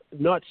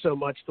 Not so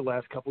much the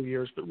last couple of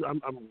years, but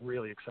I'm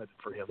really excited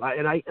for him.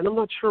 I'm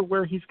not sure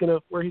where he's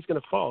gonna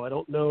fall. I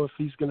don't know if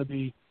is he going to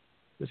be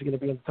in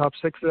the top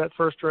 6 of that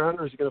first round,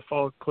 or is he going to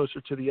fall closer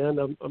to the end?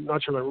 I'm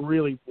not sure. I'm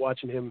really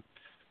watching him.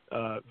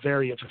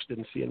 Very interested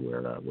in seeing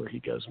where he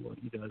goes and what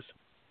he does.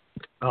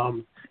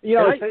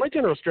 My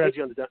general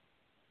strategy on the.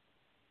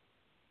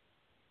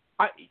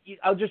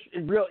 I'll just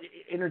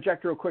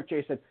interject real quick,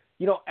 Jason.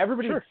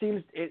 Everybody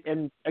seems,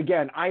 and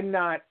again, I'm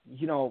not,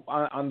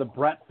 on the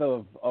breadth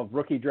of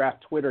rookie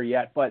draft Twitter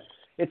yet, but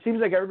it seems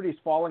like everybody's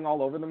falling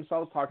all over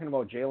themselves talking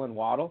about Jalen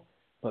Waddle.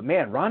 But,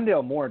 man,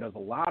 Rondale Moore does a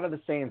lot of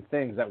the same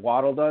things that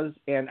Waddle does,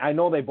 and I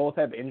know they both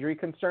have injury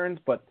concerns,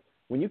 but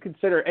when you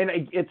consider, and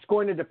it's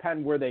going to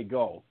depend where they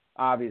go,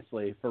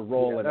 obviously, for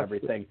role and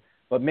everything.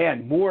 But,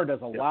 man, Moore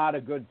does a lot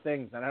of good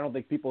things, and I don't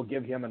think people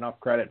give him enough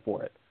credit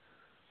for it.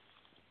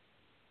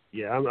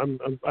 Yeah,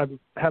 I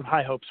have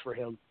high hopes for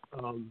him.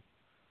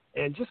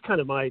 And just kind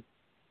of my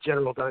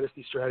general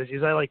dynasty strategy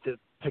is I like to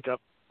pick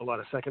up a lot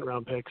of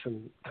second-round picks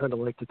and kind of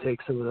like to take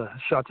some of the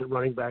shots at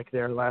running back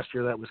there. Last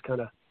year that was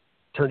kind of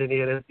turned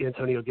into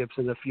Antonio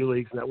Gibson in a few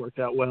leagues, and that worked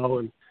out well.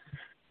 And,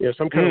 so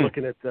I'm kind of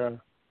looking at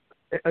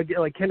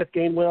like Kenneth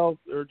Gainwell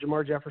or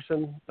Jamar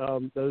Jefferson,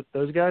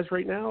 those guys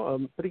right now.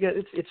 But, again,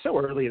 it's so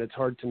early and it's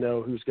hard to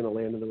know who's going to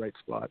land in the right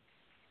spot.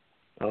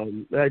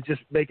 That's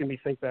just making me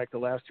think back to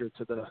last year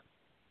to the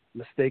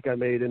mistake I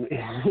made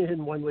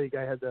in one league.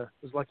 I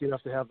was lucky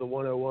enough to have the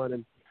 101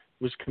 and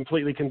was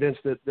completely convinced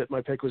that my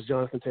pick was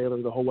Jonathan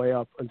Taylor the whole way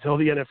up until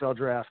the NFL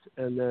draft.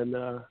 And then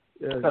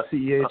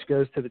CEH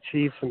goes to the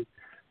Chiefs and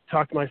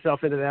talked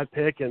myself into that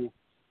pick, and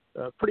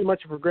pretty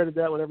much have regretted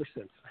that one ever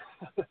since.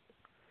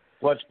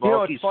 What's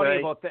Balky funny say?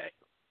 About that?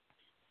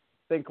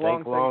 Think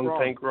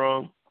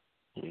wrong.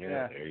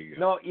 Yeah, there you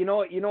go.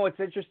 No, you know what's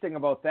interesting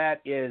about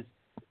that is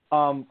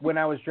when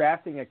I was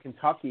drafting at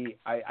Kentucky,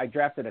 I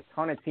drafted a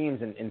ton of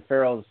teams in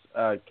Farrell's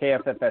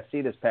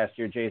KFFSC this past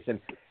year, Jason,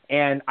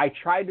 and I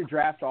tried to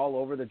draft all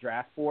over the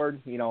draft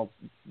board,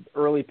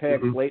 early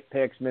picks, late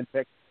picks, mid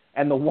picks,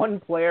 and the one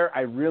player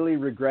I really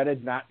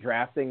regretted not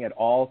drafting at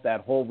all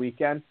that whole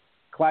weekend,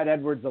 Clyde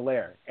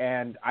Edwards-Helaire,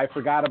 and I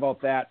forgot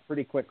about that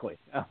pretty quickly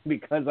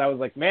because I was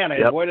like, man, I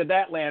avoided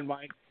that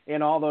landmine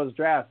in all those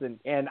drafts,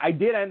 and I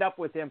did end up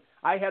with him.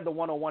 I had the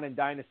 101 in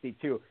Dynasty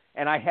too,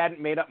 and I hadn't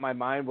made up my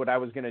mind what I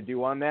was going to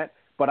do on that,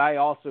 but I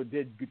also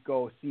did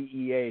go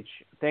CEH.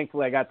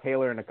 Thankfully, I got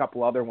Taylor and a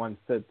couple other ones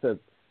to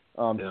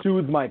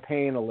soothe my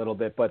pain a little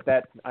bit, but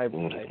that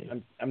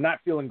I'm not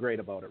feeling great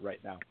about it right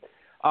now.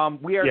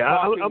 We are. Yeah,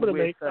 I'm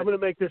going to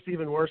make this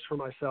even worse for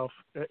myself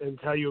and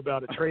tell you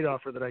about a trade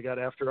offer that I got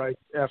after I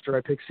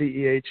picked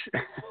CEH.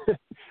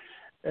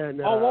 And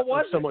what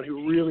was someone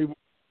who really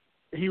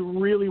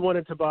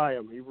wanted to buy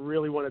him.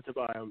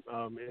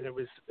 And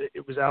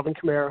it was Alvin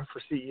Kamara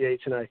for CEH,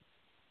 and I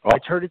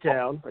turned it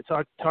down. I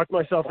talked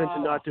myself into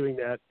not doing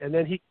that, and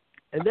then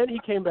And then he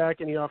came back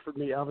and he offered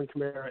me Alvin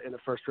Kamara and a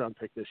first-round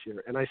pick this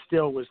year, and I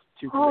still was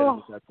too committed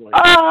at that point.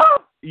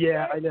 Oh!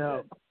 Yeah, I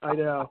know. I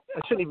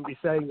shouldn't even be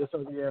saying this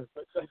on the air,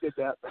 but I did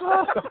that.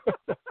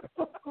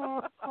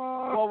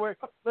 Well,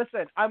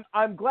 listen.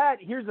 I'm glad.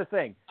 Here's the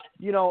thing.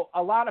 You know,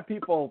 a lot of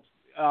people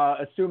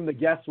assume the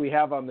guests we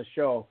have on the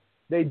show,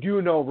 they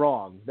do no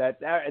wrong.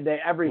 That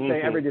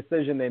every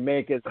decision they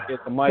make is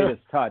a Midas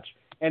touch.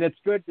 And it's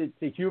good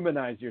to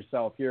humanize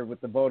yourself here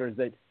with the voters,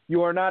 that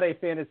you are not a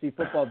fantasy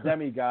football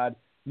demigod.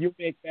 You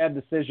make bad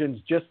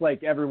decisions just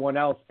like everyone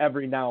else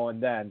every now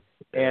and then.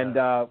 And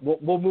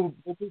we'll move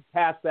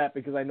past that,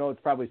 because I know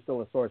it's probably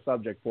still a sore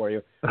subject for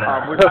you.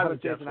 We're talking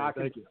with Jason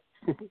Hockenberry,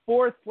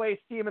 fourth place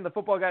team in the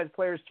Football Guys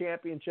Players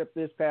Championship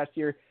this past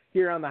year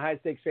here on the High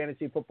Stakes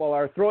Fantasy Football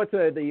Hour. Throw it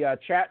to the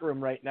chat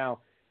room right now.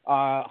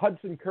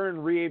 Hudson Kern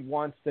Reed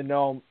wants to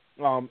know,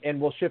 and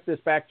we'll shift this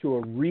back to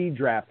a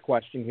redraft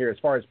question here as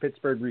far as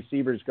Pittsburgh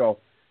receivers go.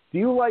 Do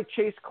you like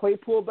Chase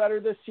Claypool better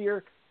this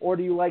year, or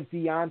do you like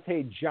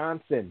Deontay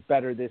Johnson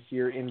better this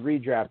year in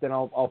redraft? And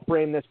I'll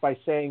frame this by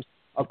saying,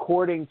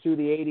 according to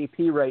the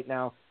ADP right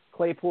now,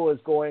 Claypool is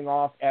going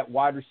off at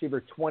wide receiver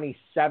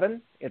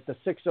 27 at the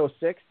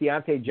 606.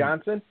 Deontay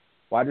Johnson,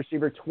 wide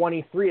receiver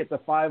 23 at the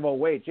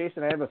 508.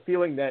 Jason, I have a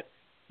feeling that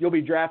you'll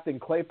be drafting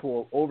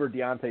Claypool over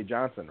Deontay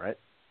Johnson, right?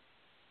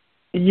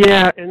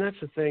 Yeah, and that's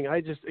the thing.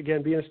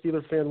 Again, being a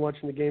Steelers fan,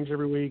 watching the games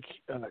every week,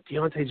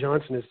 Deontay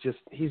Johnson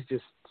he's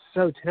just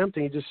so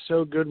tempting. He's just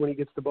so good when he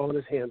gets the ball in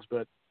his hands.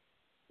 But,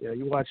 you know,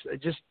 you watch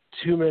just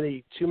too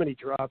many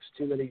drops,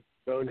 too many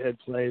bonehead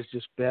plays,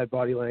 just bad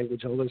body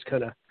language, all those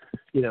kind of,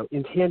 you know,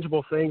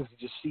 intangible things. You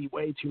just see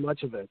way too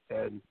much of it.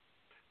 And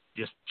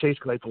just Chase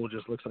Claypool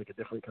just looks like a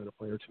different kind of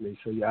player to me.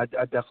 So, yeah,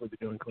 I'd definitely be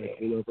doing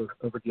Claypool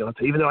over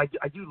Deontay, even though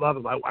I do love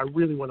him. I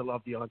really want to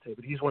love Deontay,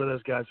 but he's one of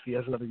those guys, if he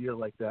has another year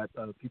like that,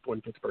 people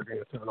in Pittsburgh are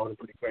going to turn on him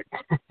pretty quick.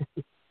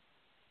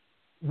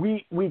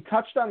 We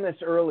touched on this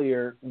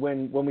earlier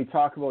when we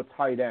talk about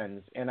tight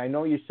ends, and I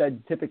know you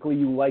said typically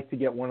you like to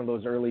get one of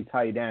those early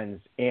tight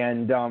ends.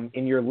 And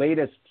in your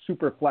latest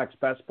Superflex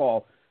Best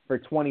Ball for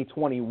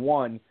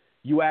 2021,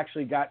 you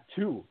actually got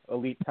two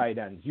elite tight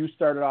ends. You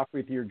started off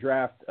with your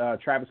draft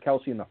Travis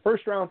Kelce in the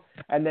first round,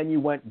 and then you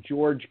went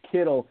George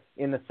Kittle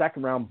in the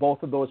second round,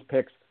 both of those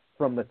picks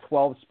from the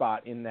 12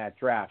 spot in that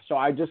draft. So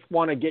I just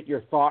want to get your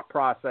thought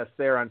process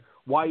there on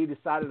why you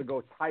decided to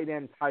go tight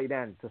end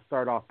to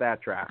start off that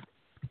draft.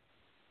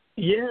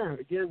 Yeah,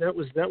 again, that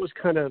was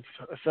kind of,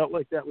 I felt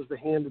like that was the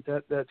hand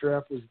that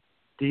draft was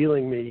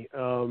dealing me.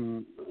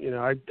 You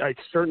know, I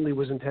certainly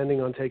was intending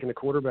on taking a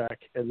quarterback,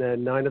 and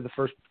then 9 of the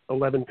first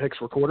 11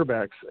 picks were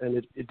quarterbacks, and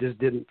it just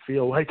didn't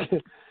feel like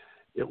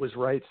it was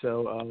right.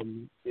 So,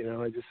 you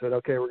know, I just said,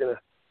 okay, we're going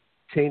to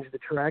change the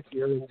track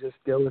here and just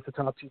go with the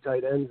top 2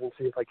 tight ends and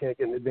see if I can't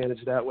get an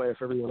advantage that way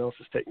if everyone else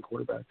is taking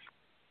quarterbacks.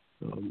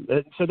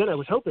 And so then I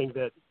was hoping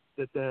that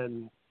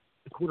then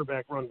the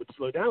quarterback run would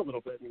slow down a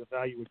little bit and the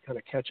value would kind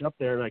of catch up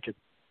there, and I could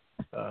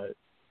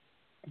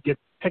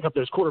pick up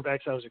those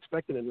quarterbacks I was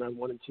expecting in round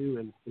 1 and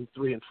 2 and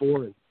 3 and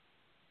 4. And,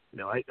 you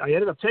know, I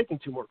ended up taking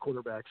 2 more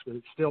quarterbacks, but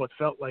it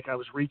felt like I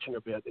was reaching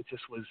a bit. It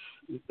just was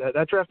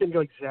that draft didn't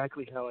go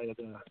exactly how I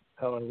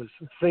was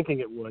thinking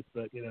it would.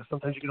 But, you know,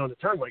 sometimes you get on the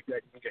turn like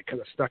that, you get kind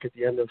of stuck at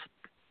the end of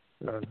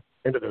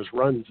those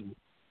runs,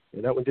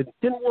 and that one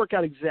didn't work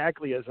out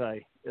exactly as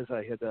I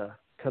had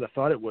kind of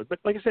thought it would. But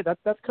like I said,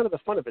 that's kind of the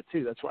fun of it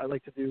too. That's why I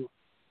like to do,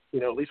 you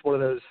know, at least one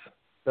of those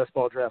best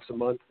ball drafts a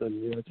month,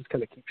 and, you know, it just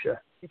kind of keeps you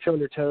on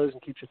your toes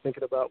and keeps you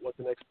thinking about what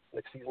the next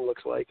season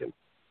looks like, and,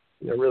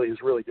 you know, really is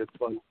really good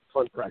fun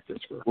practice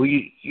for. Well,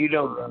 you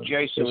know,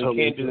 Jason, we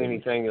can't do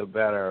anything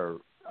about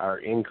our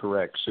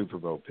incorrect Super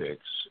Bowl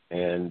picks,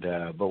 and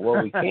but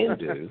what we can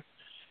do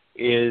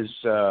is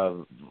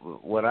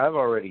what I've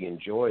already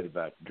enjoyed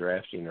about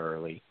drafting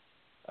early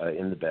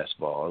in the best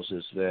balls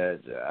is that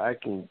I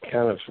can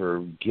kind of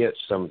forget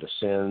some of the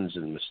sins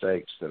and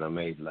mistakes that I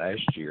made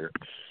last year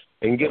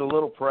and get a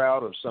little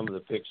proud of some of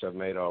the picks I've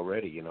made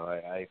already. You know,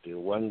 I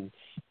one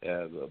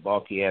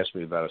Balky asked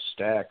me about a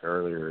stack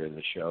earlier in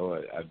the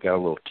show. I've got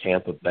a little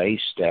Tampa Bay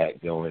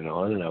stack going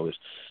on, and I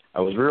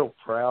was real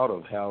proud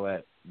of how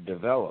that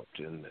developed.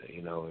 And,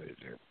 you know,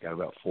 got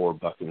about 4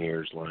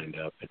 Buccaneers lined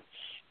up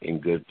in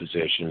good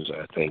positions.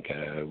 I think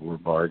were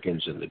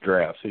bargains in the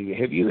draft.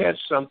 Have you had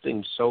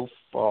something so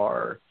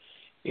far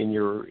in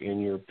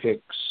your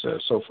picks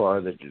so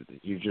far that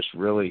you just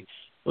really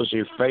was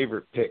your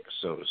favorite pick,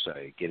 so to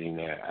say, getting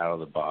out of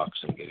the box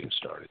and getting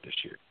started this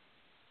year?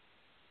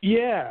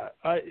 Yeah,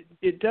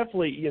 it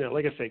definitely, you know,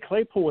 like I say,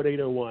 Claypool at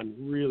 801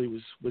 really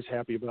was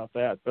happy about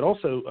that. But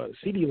also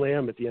C.D.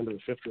 Lamb at the end of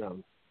the 5th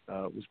round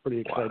was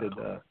pretty excited.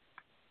 Wow.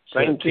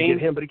 Same team? To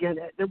get him. But again,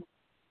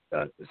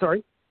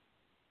 sorry?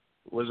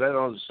 Was that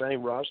on the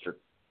same roster?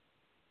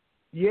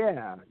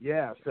 Yeah.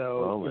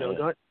 So, you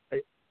know,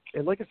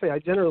 and like I say, I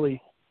generally,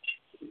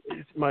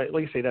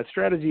 that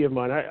strategy of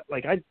mine,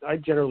 I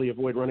generally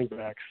avoid running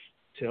backs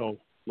till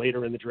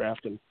later in the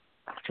draft and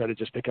try to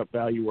just pick up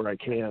value where I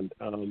can.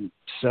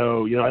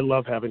 So, you know, I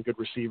love having good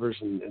receivers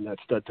and that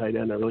stud tight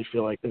end. I really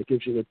feel like that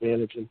gives you an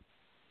advantage. And,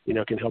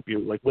 can help you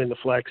like win the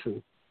flex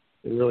and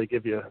really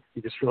give you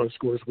strong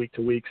scores week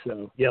to week.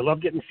 So yeah, I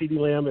love getting CeeDee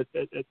Lamb at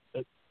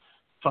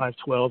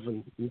 512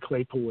 and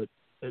Claypool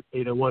at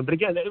 801. But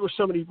again, there were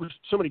so many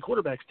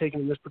quarterbacks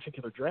taken in this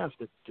particular draft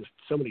that just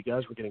so many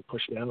guys were getting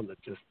pushed down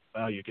that just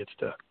value gets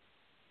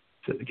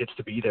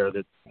to be there.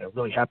 That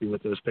really happy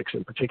with those picks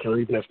in particular,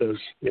 even if those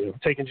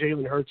taking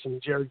Jalen Hurts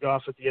and Jared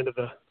Goff at the end of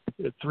the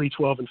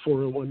 312 and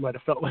 401 might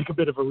have felt like a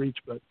bit of a reach,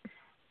 but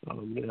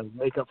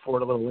make up for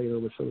it a little later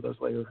with some of those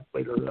later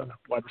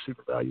wide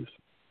receiver values.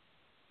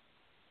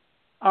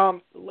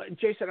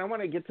 Jason, I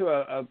want to get to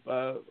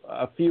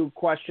a few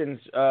questions.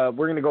 We're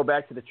going to go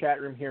back to the chat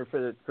room here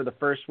for the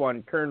first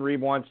one. Kern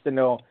Reeve wants to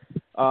know,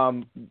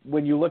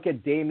 when you look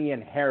at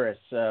Damian Harris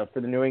for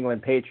the New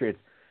England Patriots,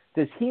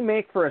 does he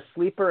make for a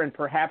sleeper and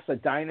perhaps a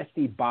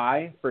dynasty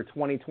buy for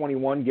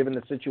 2021, given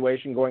the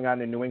situation going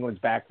on in New England's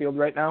backfield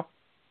right now?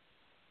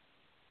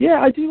 Yeah,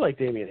 I do like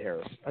Damian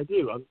Harris. I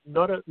do. I'm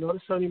not a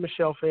Sonny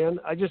Michel fan.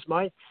 I just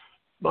my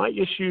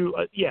issue.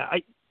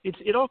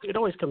 It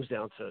always comes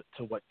down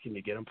to what can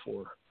you get him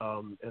for.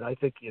 And I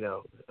think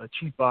a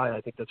cheap buy. I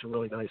think that's a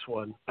really nice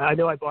one. I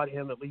know I bought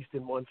him at least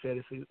in one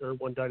fantasy or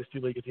one dynasty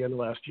league at the end of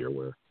last year,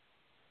 where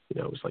it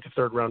was like a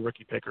third round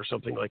rookie pick or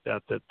something like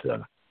that.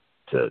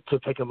 To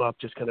pick him up,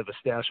 just kind of a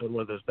stash on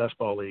one of those best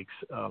ball leagues.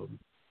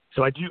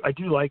 So I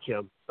do like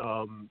him.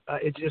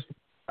 I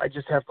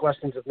just have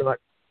questions of not.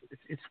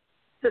 It's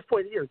at this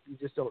point of the year, you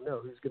just don't know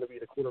who's going to be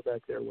the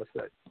quarterback there. What's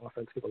that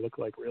offense going to look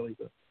like, really?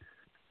 But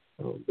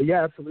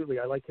yeah, absolutely.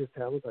 I like his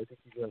talent. I think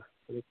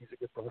he's a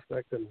good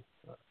prospect, and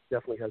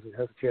definitely has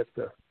a chance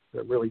to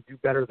really do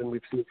better than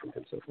we've seen from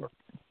him so far.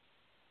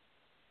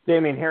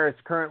 Damian Harris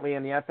currently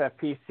in the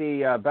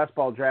FFPC best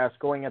ball drafts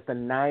going at the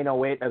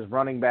 908 as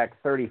running back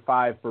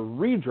 35 for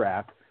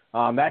redraft.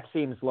 That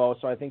seems low,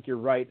 so I think you're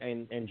right.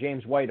 And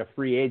James White, a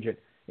free agent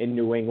in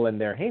New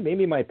England there. Hey,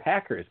 maybe my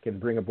Packers can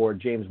bring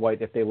aboard James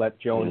White if they let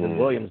Jones and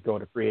Williams go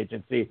to free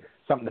agency.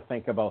 Something to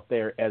think about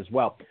there as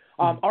well.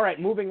 All right,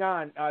 moving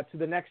on to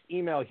the next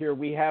email here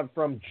we have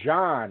from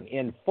John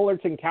in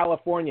Fullerton,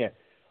 California.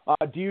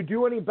 Do you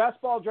do any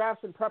best ball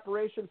drafts in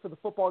preparation for the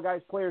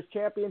Footballguys Players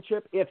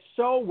Championship? If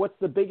so, what's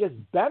the biggest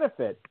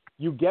benefit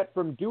you get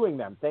from doing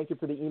them? Thank you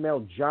for the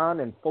email,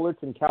 John in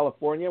Fullerton,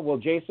 California. Well,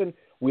 Jason,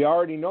 we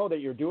already know that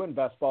you're doing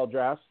best ball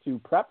drafts to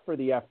prep for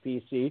the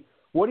FPC.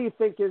 What do you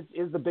think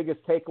is the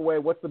biggest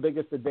takeaway? What's the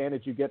biggest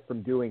advantage you get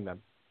from doing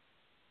them?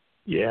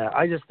 Yeah,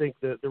 I just think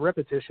the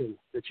repetition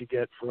that you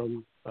get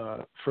from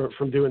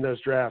doing those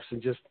drafts,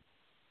 and just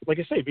like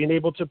I say, being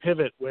able to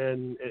pivot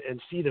and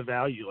see the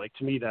value. Like,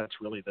 to me, that's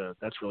really the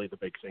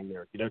big thing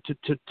there.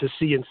 To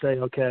see and say,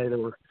 okay, there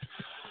were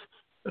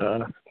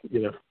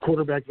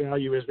quarterback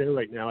value is there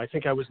right now. I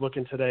think I was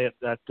looking today at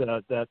that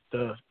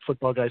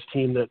Footballguys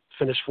team that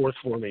finished fourth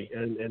for me,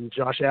 and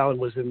Josh Allen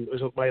was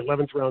my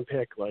 11th round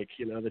pick. Like,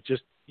 that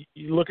just,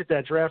 you look at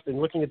that draft, and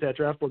looking at that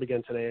draft board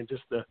again today, and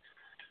just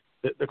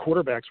the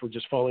quarterbacks were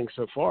just falling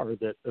so far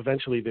that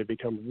eventually they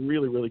become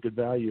really, really good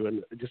value.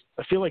 And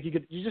I feel like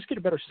you just get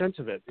a better sense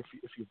of it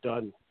if you've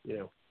done,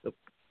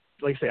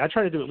 like I say, I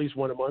try to do at least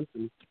one a month,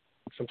 and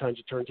sometimes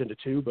it turns into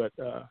two, but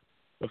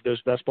of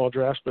those best ball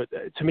drafts. But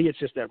to me, it's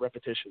just that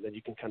repetition. Then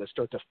you can kind of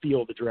start to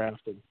feel the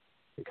draft and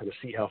kind of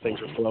see how things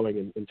are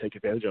flowing and take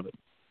advantage of it.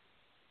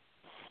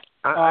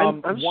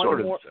 I'm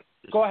sort of.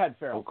 Go ahead,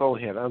 Farrell. Oh, go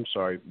ahead. I'm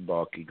sorry,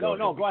 Balky. Go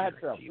ahead,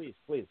 Farrell.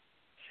 Please.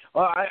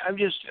 Well,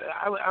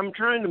 I'm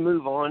trying to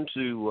move on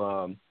to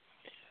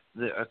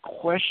a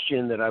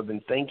question that I've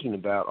been thinking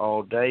about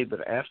all day,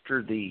 but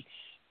after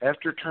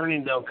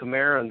turning down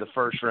Kamara in the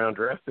first round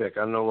draft pick,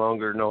 I no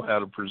longer know how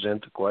to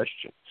present the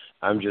question.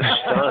 I'm just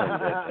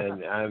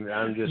stunned, and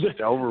I'm just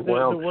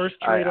overwhelmed. The worst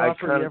trade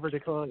offer you ever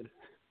declined.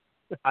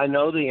 I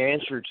know the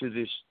answer to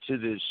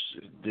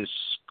this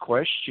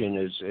question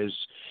is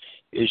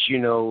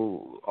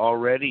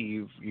already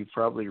you've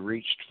probably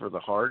reached for the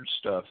hard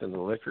stuff in the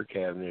liquor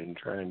cabinet and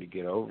trying to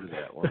get over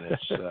that one.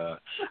 It's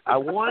I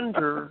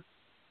wonder,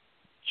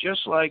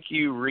 just like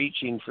you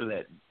reaching for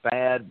that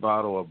bad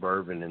bottle of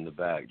bourbon in the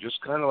back,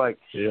 just kind of like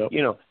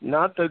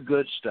not the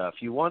good stuff.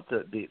 You want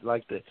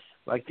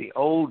the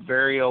old,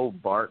 very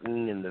old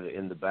Barton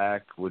in the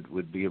back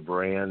would be a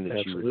brand that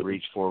Absolutely. You would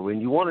reach for when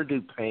you want to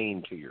do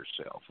pain to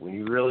yourself, when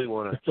you really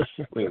want to,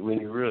 when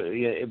you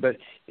really. Yeah, but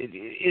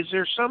is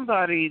there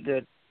somebody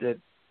that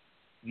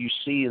you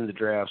see in the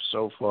draft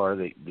so far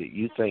that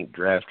you think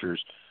drafters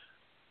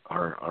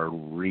are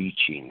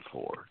reaching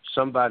for?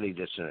 Somebody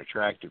that's an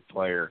attractive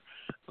player,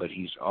 but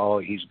he's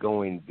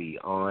going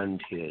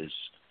beyond his,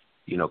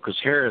 because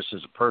Harris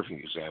is a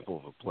perfect example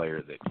of a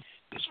player that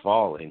is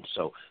falling.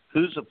 So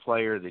who's a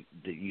player that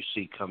you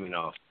see coming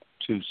off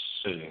too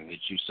soon that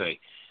you say,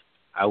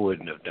 I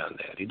wouldn't have done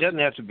that? He doesn't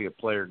have to be a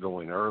player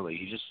going early.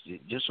 He's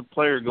just a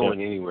player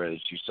going anywhere that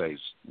you say is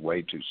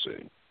way too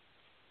soon.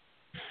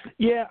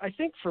 Yeah, I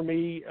think for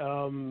me,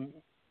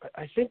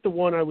 I think the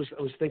one I was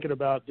thinking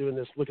about doing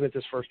this, looking at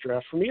this first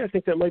draft, for me, I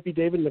think that might be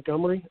David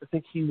Montgomery. I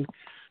think he,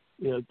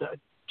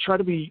 try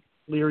to be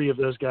leery of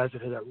those guys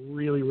that had that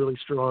really, really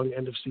strong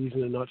end of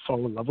season and not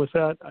fall in love with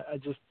that.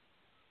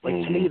 like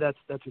to me,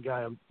 that's a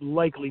guy I'm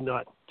likely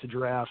not to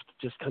draft,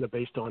 just kind of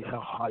based on how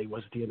hot he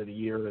was at the end of the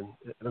year, and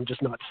I'm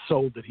just not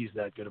sold that he's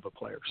that good of a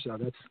player. So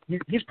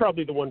he's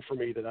probably the one for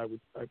me that I'm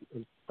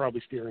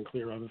probably steering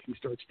clear of if he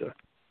starts to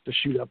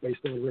shoot up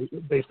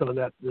based on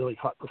that really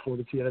hot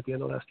performance he had at the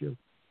end of last year.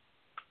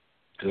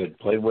 Good,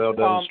 played well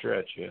down the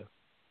stretch, yeah.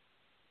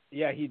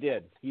 Yeah, he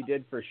did. He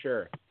did for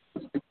sure.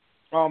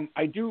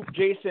 I do,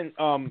 Jason.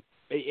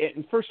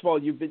 And first of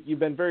all, you've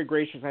been very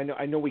gracious.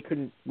 I know we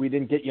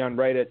didn't get you on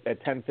right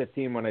at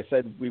 10:15 when I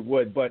said we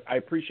would, but I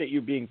appreciate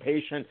you being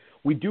patient.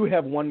 We do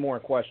have one more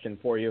question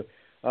for you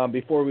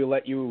before we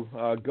let you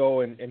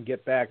go and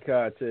get back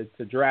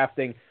to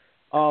drafting.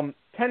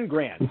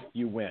 $10,000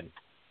 you win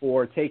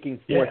for taking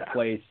fourth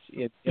place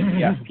in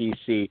the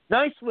FPC.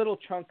 Nice little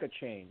chunk of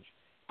change.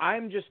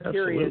 I'm just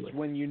curious,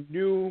 when you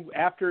knew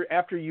after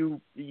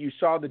you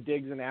saw the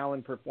Diggs and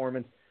Allen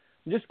performance,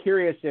 I'm just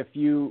curious if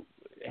you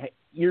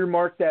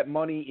earmark that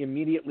money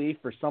immediately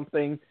for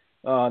something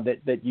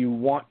that you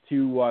want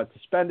to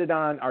spend it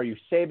on. Are you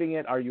saving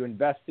it? Are you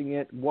investing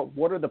it?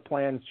 What are the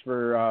plans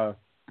for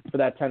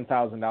that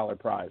 $10,000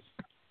 prize?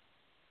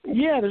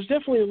 Yeah, there's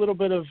definitely a little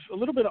bit of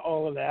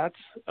all of that.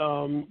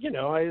 I'm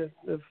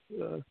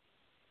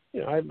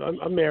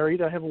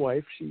married. I have a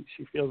wife. She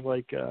feels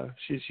like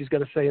she's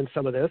got a say in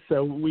some of this.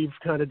 So we've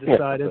kind of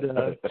decided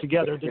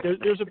together that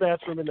there's a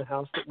bathroom in the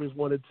house that we've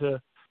wanted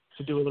to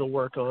do a little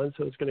work on.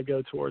 So it's going to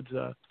go towards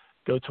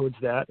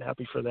that.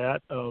 Happy for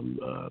that.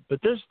 But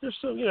there's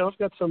some, I've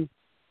got some.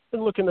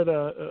 Been looking at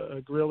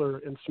a griller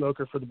and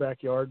smoker for the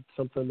backyard,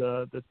 something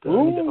that I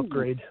need to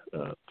upgrade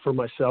for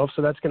myself.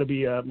 So that's going to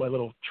be my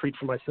little treat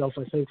for myself,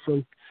 I think,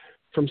 from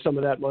some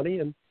of that money.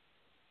 And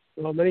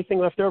anything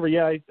left over,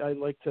 I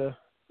like to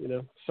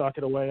sock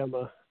it away. I'm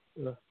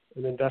an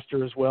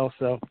investor as well,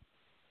 so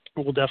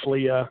we'll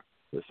definitely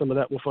some of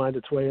that will find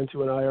its way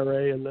into an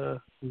IRA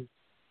and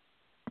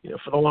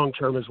for the long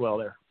term as well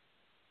there.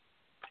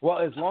 Well,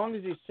 as long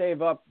as you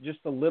save up just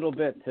a little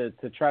bit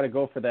to try to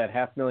go for that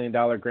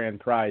 $500,000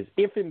 grand prize,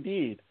 if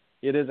indeed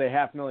it is a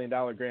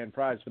 $500,000 grand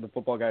prize for the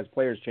Football Guys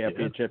Players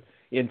Championship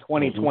in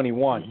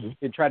 2021,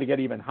 and try to get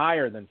even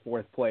higher than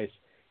fourth place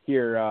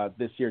here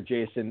this year,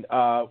 Jason.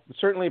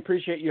 Certainly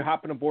appreciate you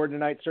hopping aboard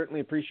tonight. Certainly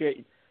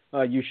appreciate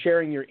you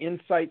sharing your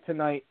insight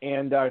tonight.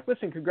 And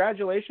listen,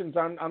 congratulations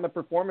on the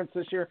performance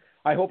this year.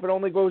 I hope it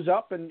only goes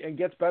up and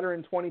gets better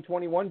in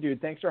 2021,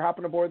 dude. Thanks for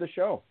hopping aboard the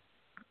show.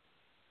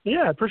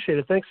 Yeah, I appreciate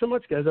it. Thanks so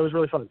much, guys. That was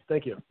really fun.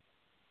 Thank you.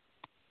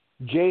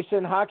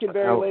 Jason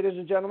Hockenberry, ladies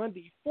and gentlemen,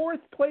 the fourth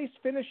place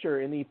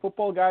finisher in the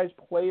Football Guys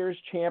Players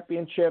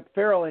Championship.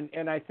 Farrell,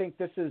 and I think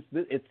it's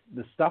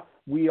the stuff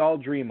we all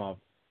dream of.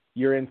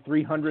 You're in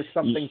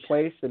 300-something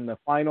place in the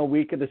final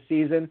week of the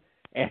season,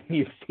 and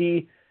you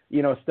see,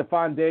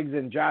 Stephon Diggs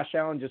and Josh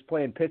Allen just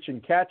playing pitch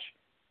and catch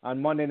on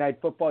Monday Night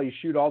Football. You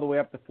shoot all the way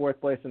up to fourth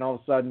place, and all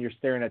of a sudden you're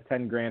staring at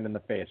 $10,000 in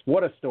the face.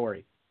 What a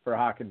story for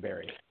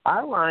Hockenberry.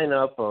 I line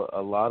up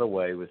a lot of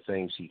way with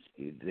things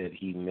that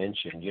he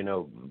mentioned.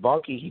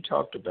 Balky, he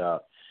talked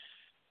about,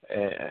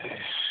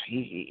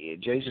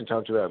 Jason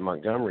talked about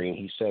Montgomery, and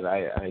he said,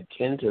 I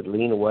tend to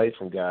lean away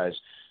from guys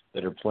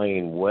that are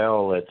playing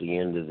well at the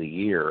end of the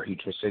year. He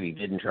just said he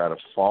didn't try to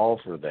fall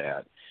for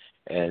that.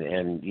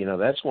 And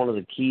that's one of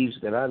the keys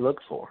that I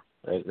look for.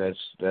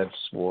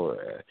 That's more.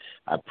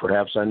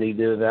 Perhaps I need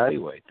to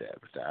evaluate that.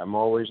 But I'm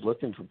always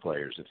looking for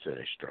players that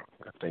finish strong.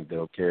 I think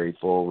they'll carry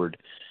forward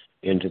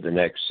into the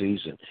next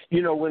season.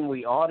 When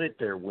we audit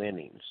their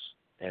winnings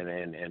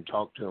and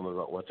talk to them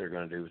about what they're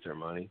going to do with their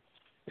money,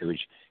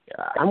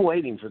 I'm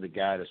waiting for the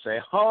guy to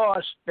say, "Oh,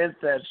 I spent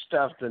that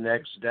stuff the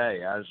next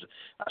day. I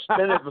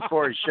spent it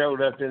before it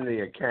showed up in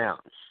the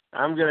account.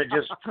 I'm going to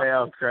just pay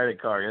off credit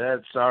card.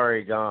 That's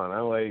already gone."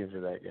 I'm waiting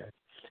for that guy.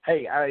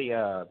 Hey,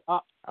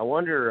 I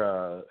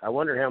wonder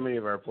how many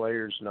of our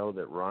players know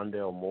that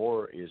Rondell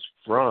Moore is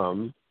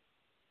from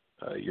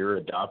your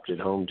adopted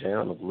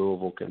hometown of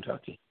Louisville,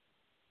 Kentucky.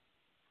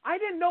 I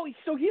didn't know.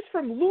 So he's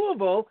from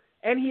Louisville,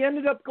 and he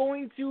ended up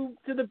going to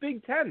the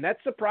Big Ten.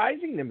 That's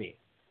surprising to me.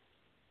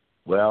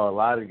 Well, a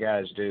lot of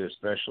guys do,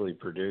 especially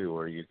Purdue,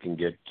 where you can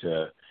get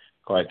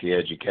quite the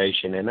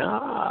education. And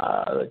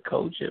the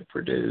coach at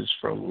Purdue's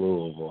from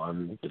Louisville.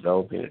 I'm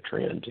developing a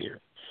trend here,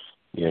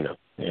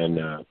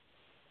 and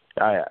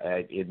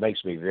it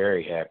makes me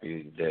very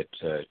happy that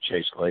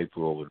Chase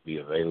Claypool would be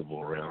available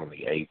around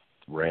the 8th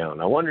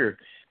round. I wonder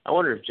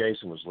if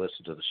Jason was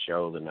listening to the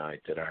show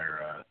tonight that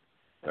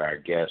our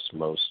guest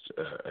most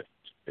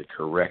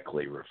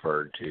correctly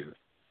referred to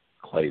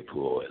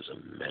Claypool as a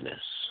menace.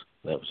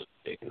 That was a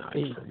big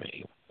night for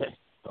me.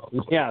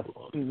 Yeah,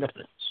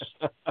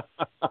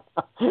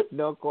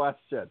 no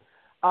question.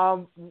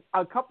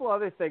 A couple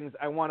other things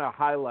I want to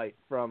highlight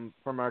from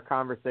our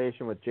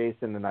conversation with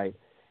Jason tonight.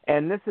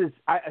 And this is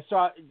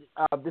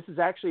this is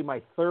actually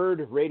my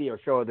third radio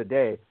show of the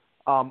day.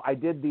 I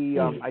did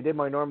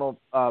my normal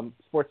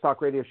sports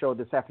talk radio show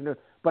this afternoon,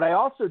 but I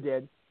also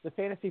did the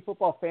Fantasy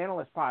Football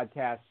Fanalist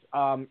podcast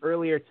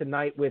earlier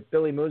tonight with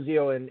Billy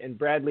Muzio and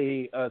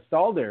Bradley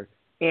Stalder,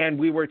 and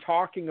we were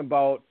talking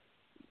about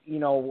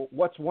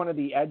what's one of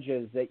the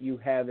edges that you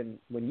have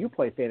when you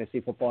play fantasy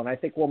football? And I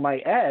think, well, my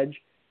edge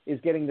is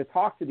getting to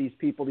talk to these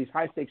people, these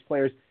high-stakes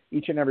players,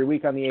 each and every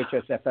week on the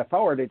HSFF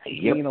Hour to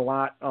gain a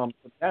lot from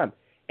them.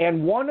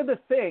 And one of the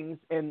things,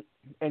 and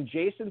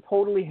Jason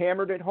totally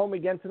hammered it home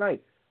again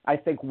tonight, I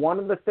think one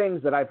of the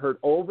things that I've heard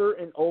over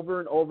and over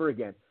and over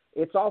again,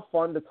 it's all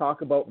fun to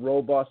talk about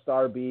robust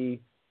RB,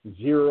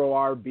 zero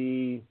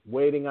RB,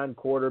 waiting on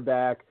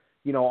quarterback,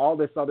 all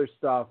this other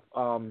stuff.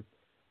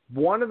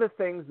 One of the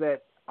things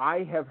that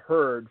I have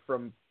heard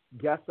from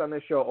guests on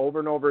this show over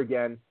and over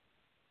again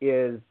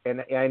is,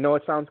 and I know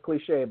it sounds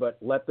cliche, but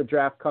let the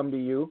draft come to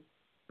you,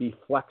 be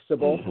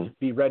flexible,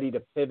 be ready to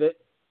pivot,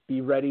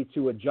 be ready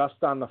to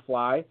adjust on the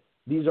fly.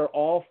 These are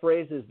all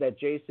phrases that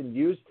Jason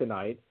used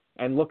tonight.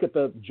 And look at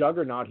the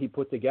juggernaut he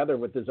put together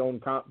with his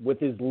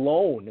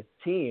lone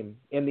team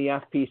in the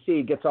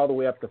FPC, gets all the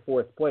way up to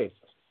fourth place.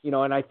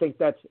 And I think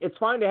it's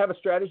fine to have a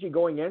strategy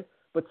going in,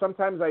 but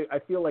sometimes I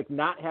feel like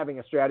not having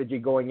a strategy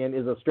going in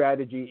is a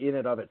strategy in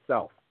and of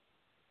itself.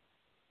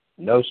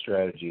 No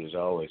strategy is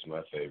always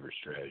my favorite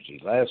strategy.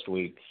 Last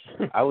week,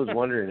 I was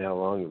wondering how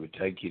long it would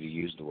take you to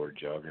use the word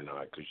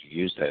juggernaut, because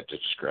you used that to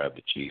describe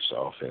the Chiefs'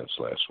 offense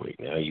last week.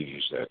 Now you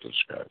use that to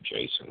describe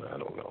Jason. I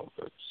don't know,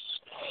 but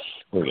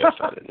we're going to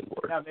find a new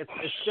word. Yeah,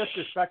 it's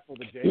disrespectful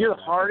to Jason. You're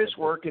the hardest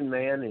working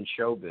man in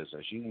show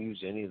business. You can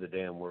use any of the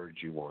damn words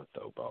you want,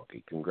 though,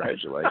 Balky.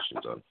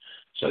 Congratulations on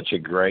such a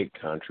great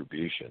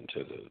contribution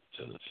to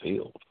the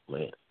field,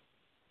 man.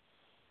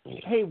 Yeah.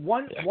 Hey,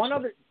 one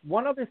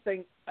other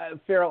thing,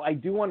 Farrell, I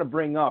do want to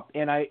bring up,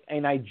 and I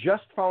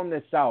just found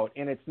this out,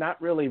 and it's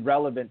not really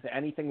relevant to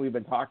anything we've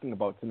been talking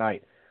about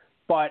tonight,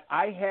 but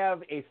I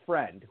have a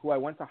friend who I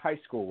went to high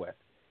school with,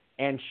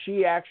 and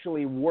she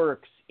actually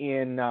works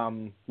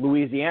in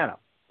Louisiana.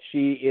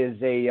 She is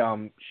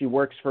she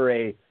works for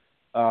a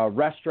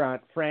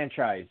restaurant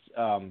franchise,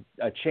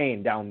 a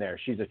chain down there.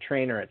 She's a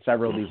trainer at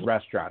several of these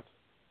restaurants.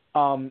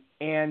 Back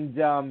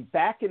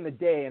in the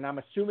day, and I'm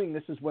assuming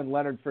this is when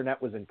Leonard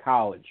Fournette was in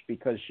college,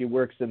 because she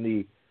works in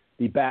the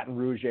Baton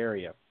Rouge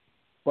area.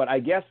 But I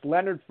guess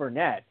Leonard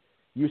Fournette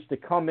used to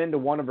come into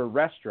one of her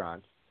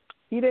restaurants.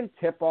 He didn't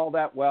tip all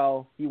that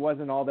well. He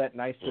wasn't all that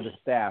nice to the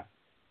staff.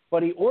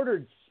 But he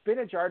ordered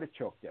spinach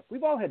artichoke dip.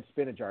 We've all had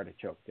spinach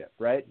artichoke dip,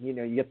 right? You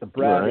get the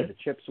bread and the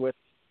chips with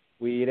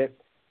it. We eat it.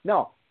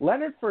 No,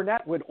 Leonard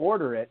Fournette would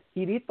order it.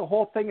 He'd eat the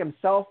whole thing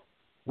himself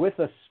with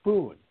a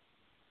spoon.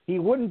 He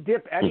wouldn't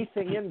dip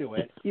anything into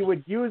it. He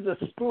would use a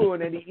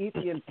spoon, and he'd eat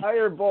the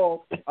entire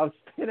bowl of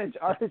spinach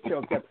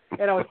artichoke dip.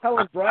 And I was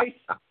telling Bryce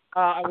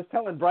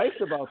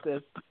about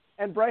this,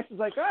 and Bryce was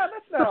like,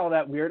 that's not all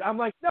that weird. I'm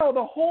like, no,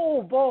 the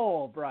whole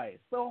bowl, Bryce.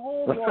 The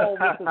whole bowl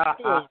with a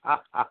spoon.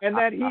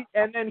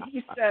 And then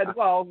he said,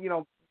 well,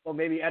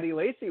 maybe Eddie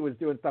Lacy was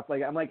doing stuff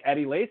like that. I'm like,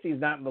 Eddie Lacy's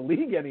not in the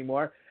league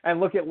anymore. And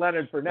look at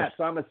Leonard Fournette.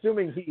 So I'm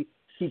assuming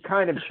he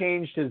kind of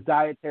changed his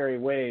dietary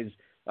ways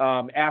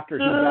after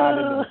he got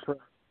into the pro.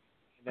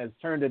 Has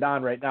turned it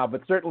on right now,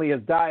 but certainly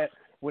his diet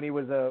when he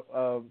was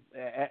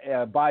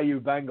a Bayou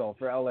Bengal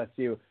for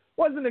LSU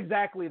wasn't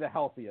exactly the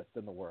healthiest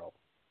in the world.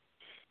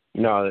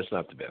 No, that's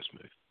not the best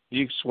move.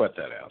 You can sweat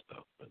that out,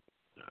 though, but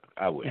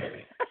I wouldn't.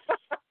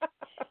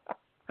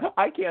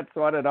 I can't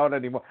sweat it out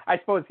anymore. I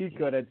suppose he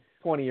could at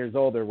 20 years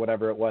old or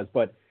whatever it was,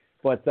 but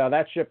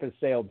that ship has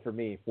sailed for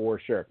me for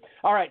sure.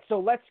 All right, so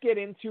let's get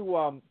into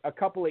a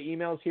couple of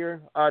emails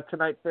here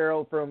tonight,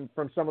 Farrell, from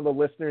some of the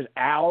listeners.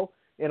 Al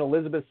in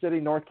Elizabeth City,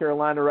 North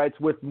Carolina writes,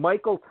 with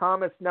Michael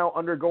Thomas now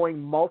undergoing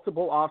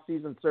multiple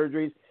offseason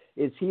surgeries,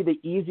 is he the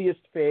easiest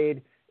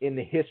fade in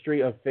the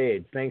history of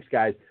fades? Thanks,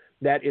 guys.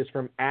 That is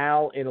from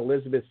Al in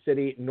Elizabeth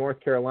City,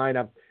 North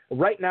Carolina.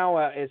 Right now,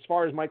 as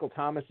far as Michael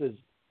Thomas's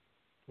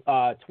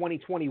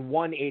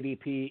 2021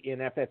 ADP in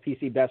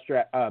FFPC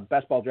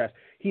best ball drafts,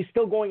 he's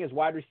still going as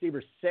wide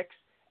receiver 6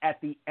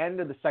 at the end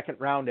of the second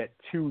round at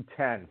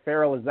 210.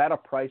 Farrell, is that a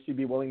price you'd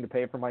be willing to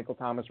pay for Michael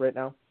Thomas right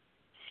now?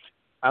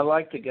 I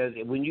like the guys.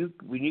 When you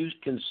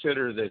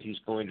consider that he's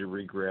going to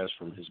regress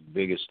from his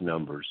biggest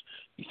numbers,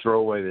 you throw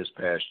away this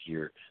past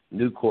year,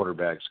 new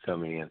quarterbacks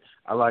coming in.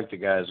 I like the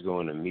guys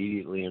going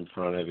immediately in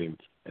front of him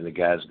and the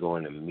guys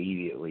going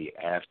immediately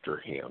after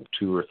him,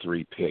 2 or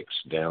 3 picks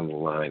down the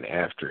line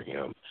after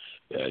him.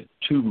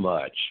 Too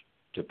much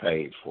to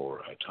pay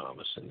for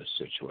Thomas in this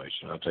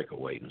situation. I'll take a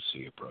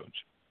wait-and-see approach.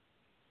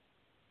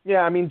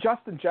 Yeah, I mean,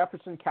 Justin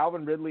Jefferson,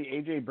 Calvin Ridley,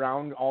 A.J.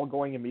 Brown all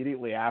going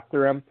immediately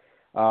after him.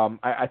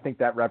 I think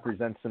that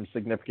represents some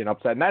significant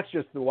upside. And that's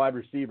just the wide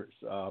receivers.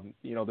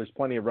 There's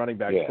plenty of running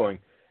backs going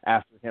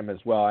after him as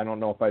well. I don't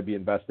know if I'd be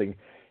investing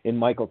in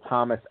Michael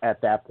Thomas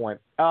at that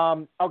point.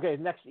 Okay,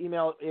 next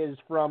email is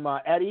from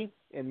Eddie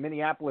in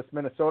Minneapolis,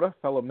 Minnesota,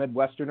 fellow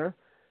Midwesterner.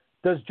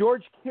 Does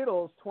George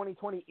Kittle's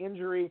 2020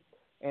 injury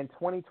and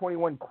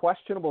 2021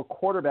 questionable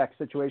quarterback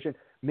situation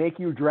make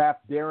you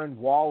draft Darren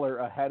Waller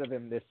ahead of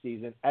him this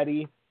season?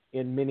 Eddie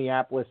in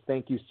Minneapolis,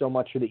 thank you so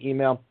much for the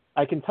email.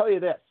 I can tell you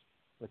this.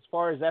 As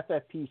far as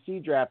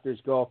FFPC drafters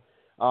go,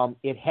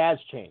 it has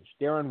changed.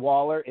 Darren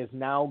Waller is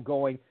now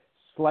going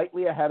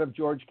slightly ahead of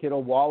George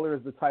Kittle. Waller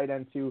is the tight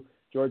end 2.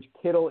 George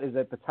Kittle is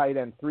at the tight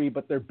end 3,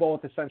 but they're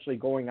both essentially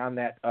going on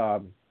that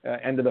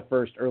end of the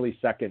first, early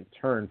second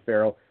turn,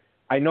 Farrell.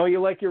 I know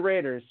you like your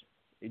Raiders.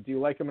 Do you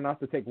like them enough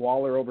to take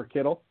Waller over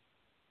Kittle?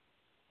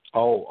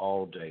 Oh,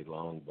 all day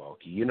long,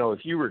 Balky. You know,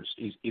 if you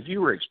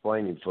were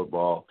explaining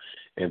football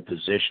and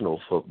positional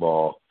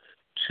football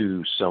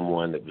to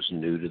someone that was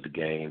new to the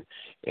game,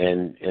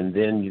 and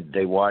then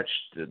they watched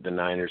the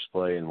Niners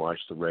play and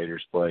watched the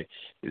Raiders play,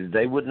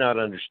 they would not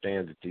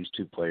understand that these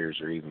two players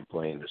are even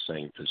playing the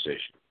same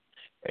position.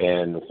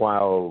 And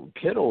while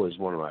Kittle is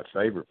one of my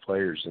favorite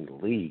players in the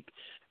league,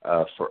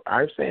 for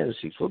our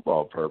fantasy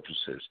football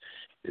purposes,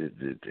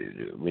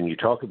 when you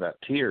talk about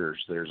tiers,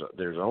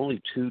 there's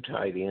only 2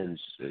 tight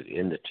ends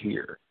in the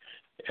tier,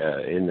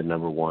 in the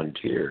number 1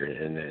 tier,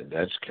 and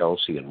that's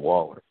Kelsey and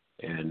Waller.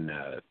 And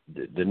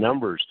the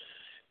numbers,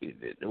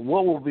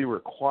 what will be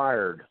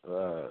required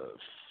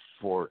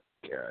for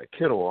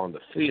Kittle on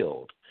the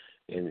field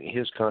and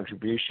his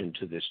contribution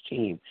to this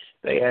team,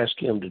 they ask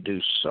him to do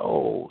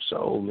so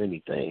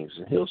many things,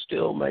 and he'll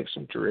still make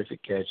some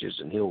terrific catches,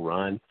 and he'll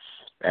run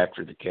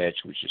after the catch,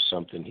 which is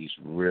something he's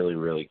really,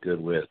 really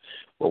good with.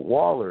 But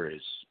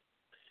Waller's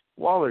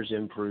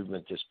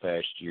improvement this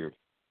past year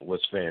was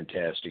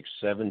fantastic.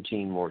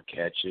 17 more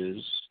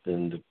catches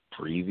than the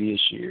previous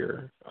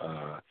year.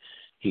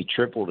 He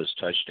tripled his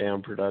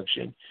touchdown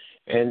production.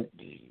 And,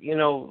 you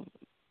know,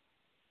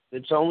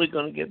 it's only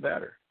going to get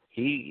better.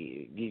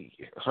 He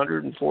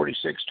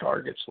 146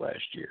 targets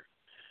last year.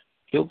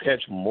 He'll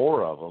catch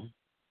more of them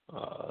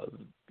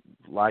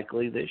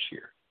likely this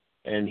year.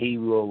 And he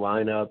will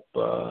line up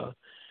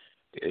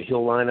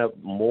he'll line up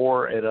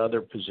more at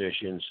other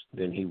positions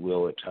than he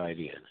will at tight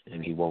end,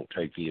 and he won't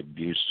take the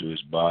abuse to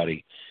his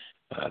body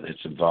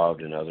that's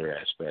involved in other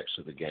aspects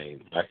of the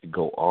game. I could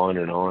go on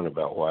and on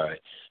about why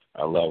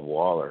I love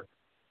Waller,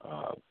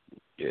 but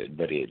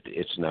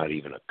it's not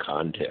even a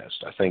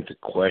contest. I think the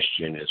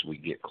question as we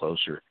get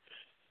closer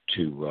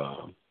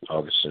to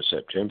August and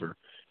September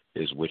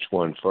is which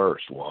one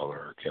first, Waller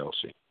or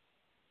Kelsey?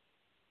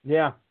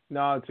 Yeah.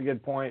 No, it's a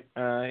good point,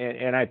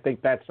 and I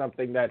think that's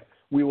something that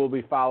we will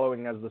be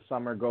following as the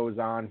summer goes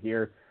on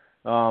here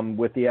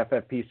with the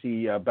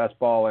FFPC Best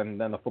Ball and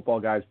then the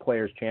Football Guys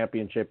Players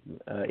Championship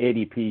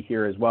ADP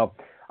here as well.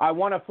 I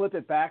want to flip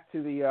it back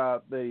to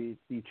the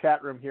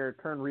chat room here.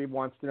 Kern Reed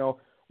wants to know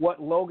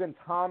what Logan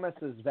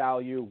Thomas's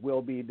value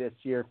will be this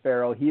year,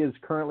 Farrell. He is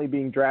currently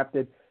being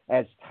drafted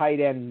as tight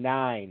end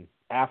 9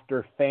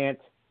 after Fant,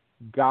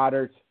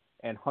 Goddard,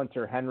 and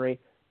Hunter Henry,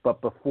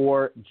 but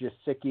before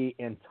Gesicki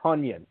and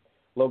Tunyon.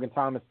 Logan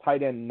Thomas,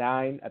 tight end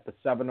 9 at the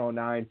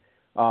 709.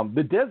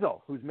 The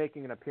Dizzle, who's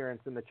making an appearance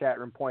in the chat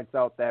room, points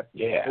out that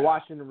the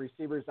Washington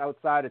receivers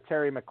outside of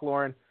Terry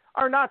McLaurin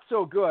are not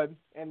so good,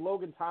 and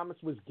Logan Thomas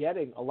was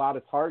getting a lot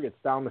of targets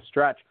down the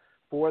stretch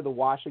for the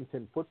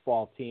Washington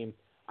football team.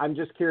 I'm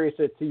just curious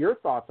to your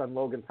thoughts on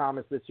Logan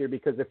Thomas this year,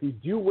 because if you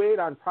do wait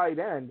on tight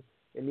end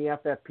in the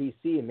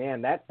FFPC,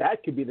 man, that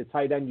could be the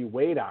tight end you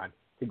wait on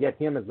to get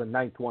him as the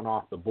 9th one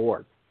off the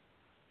board.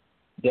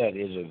 That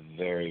is a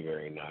very,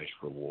 very nice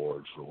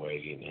reward for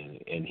waiting,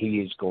 and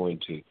he's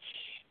going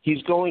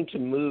to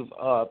move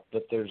up.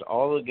 But there's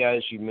all the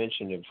guys you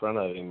mentioned in front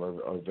of him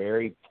are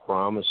very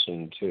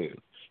promising too.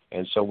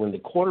 And so when the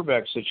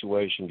quarterback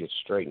situation gets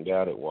straightened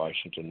out at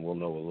Washington, we'll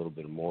know a little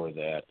bit more of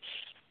that,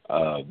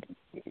 and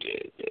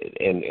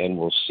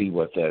we'll see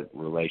what that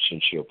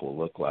relationship will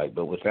look like.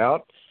 But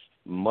without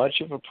much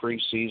of a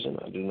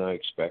preseason, I do not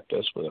expect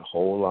us with a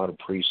whole lot of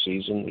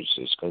preseason.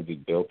 It's going to be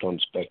built on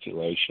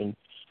speculation.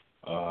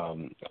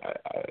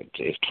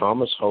 If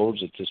Thomas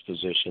holds at this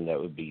position, that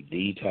would be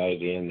the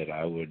tight end that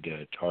I would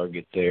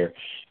target there,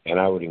 and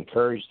I would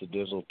encourage the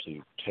Dizzle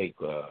to take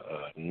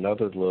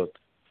another look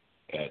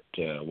at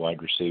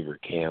wide receiver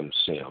Cam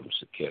Sims,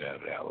 the kid out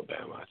of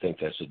Alabama. I think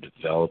that's a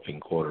developing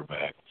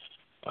quarterback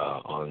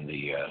on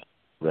the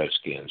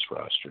Redskins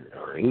roster.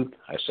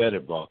 I said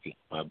it, Balky,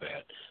 my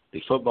bad.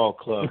 The football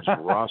club's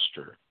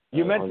roster.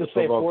 You meant to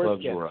say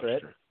Foreskins,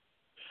 right?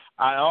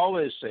 I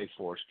always say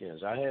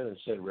foreskins. I haven't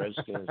said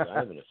Redskins. I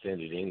haven't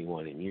offended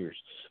anyone in years.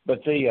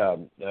 But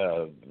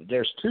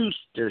there's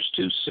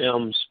two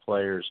Sims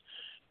players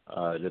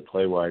that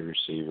play wide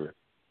receiver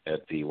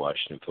at the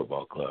Washington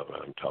Football Club.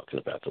 I'm talking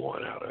about the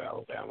one out of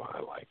Alabama.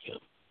 I like him.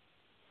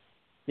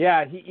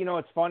 Yeah,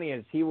 what's funny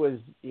is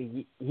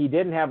he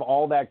didn't have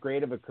all that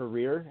great of a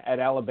career at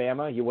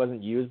Alabama. He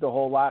wasn't used a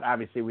whole lot.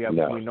 Obviously, we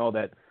know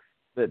that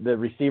the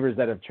receivers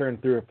that have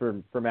churned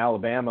through from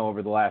Alabama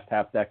over the last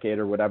half decade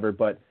or whatever,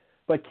 but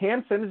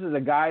Cam Sims is a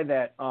guy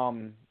that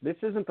this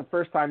isn't the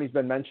first time he's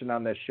been mentioned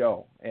on this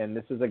show, and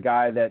this is a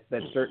guy that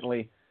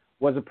certainly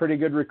was a pretty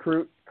good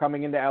recruit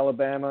coming into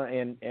Alabama,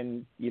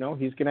 and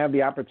he's going to have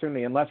the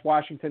opportunity, unless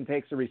Washington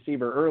takes a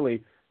receiver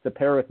early to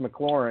pair with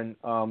McLaurin.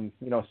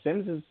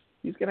 Sims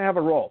he's going to have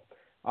a role.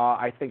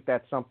 I think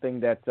that's something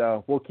that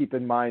we'll keep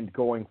in mind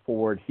going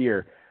forward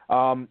here.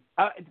 Farrell,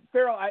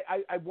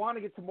 I want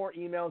to get to more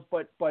emails,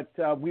 but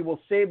we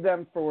will save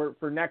them for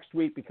next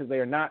week because they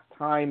are not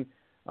time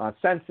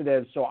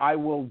sensitive. So I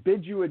will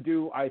bid you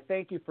adieu. I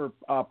thank you for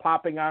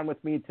popping on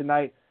with me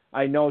tonight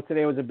I know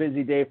today was a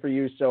busy day for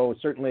you, so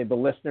certainly the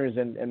listeners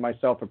and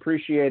myself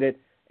appreciate it.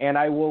 And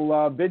I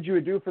will bid you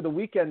adieu for the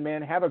weekend,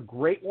 man. Have a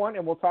great one,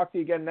 and we'll talk to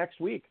you again next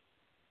week.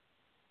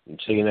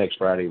 See you next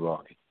Friday,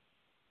 Balky.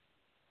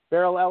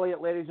 Farrell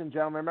Elliott, ladies and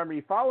gentlemen. Remember,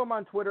 you follow him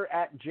on Twitter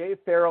at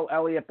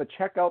jfarrellelliott, but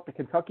check out the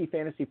Kentucky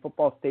Fantasy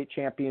Football State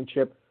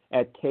Championship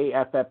at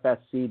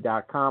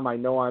kffsc.com. I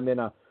know I'm in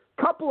a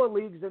couple of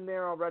leagues in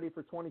there already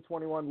for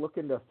 2021,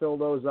 looking to fill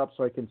those up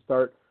so I can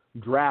start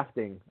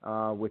drafting,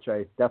 which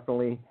I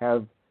definitely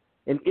have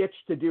an itch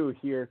to do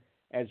here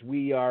as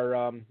we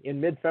are in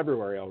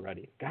mid-February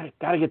already.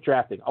 Got to get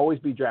drafting. Always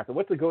be drafting.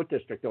 What's the GOAT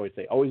District always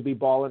say? Always be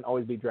balling,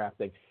 always be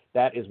drafting.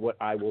 That is what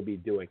I will be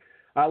doing.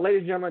 Ladies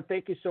and gentlemen,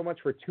 thank you so much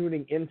for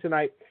tuning in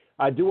tonight.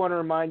 I do want to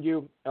remind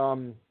you,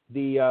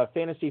 the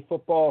Fantasy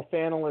Football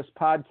Fanalist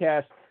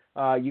podcast,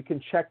 you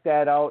can check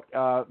that out.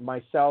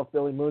 Myself,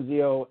 Billy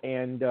Muzio,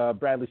 and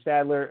Bradley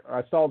Salder,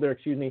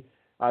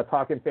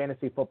 talking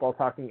fantasy football,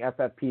 talking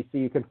FFPC.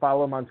 You can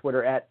follow them on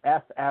Twitter at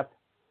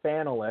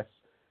FFFanalists,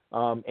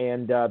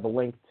 and the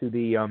link to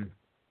the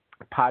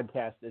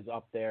podcast is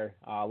up there.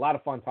 A lot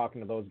of fun talking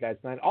to those guys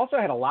tonight. Also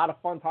had a lot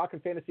of fun talking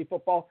fantasy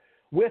football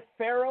with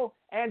Farrell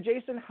and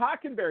Jason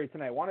Hockenberry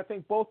tonight. Want to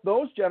thank both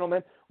those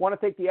gentlemen. Want to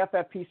thank the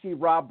FFPC,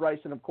 Rob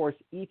Bryce, and, of course,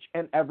 each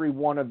and every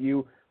one of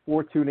you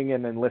for tuning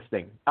in and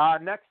listening.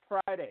 Next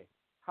Friday,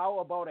 how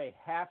about a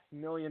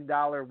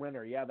 $500,000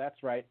 winner? Yeah,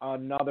 that's right,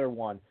 another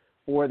one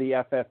for the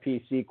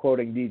FFPC,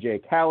 quoting DJ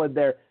Khaled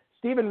there.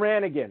 Stephen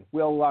Rannigan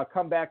will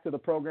come back to the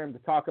program to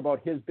talk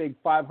about his big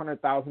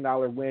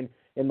 $500,000 win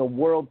in the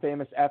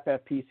world-famous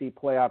FFPC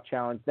Playoff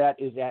Challenge.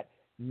 That is at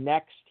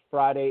next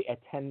Friday at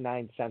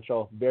 10/9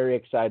 Central. Very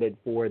excited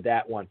for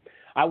that one.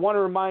 I want to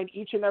remind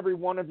each and every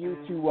one of you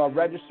to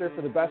register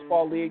for the Best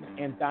Ball Leagues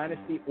and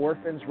Dynasty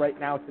Orphans right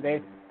now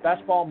today.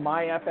 Best Ball,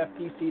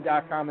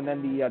 myffpc.com, and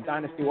then the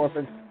Dynasty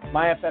Orphans,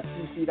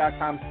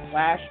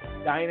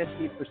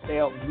 myffpc.com/dynasty for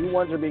sale. New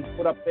ones are being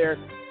put up there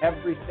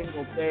every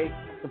single day.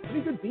 Some pretty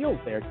good deals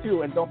there,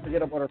 too. And don't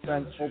forget about our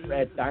friends over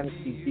at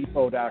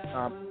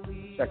dynastydepot.com.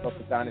 Check out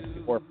the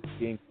Dynasty Orphans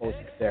being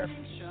posted there.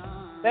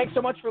 Thanks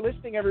so much for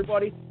listening,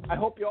 everybody. I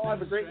hope you all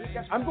have a great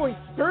weekend. I'm going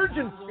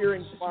sturgeon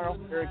spearing tomorrow.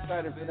 Very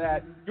excited for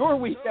that. Your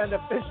weekend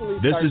officially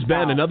starts. This has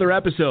been another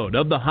episode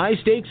of the High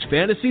Stakes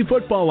Fantasy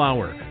Football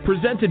Hour,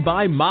 presented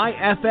by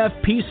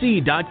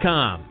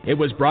myffpc.com. It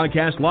was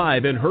broadcast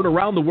live and heard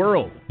around the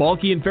world.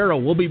 Balky and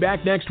Farrell will be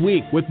back next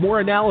week with more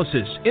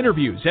analysis,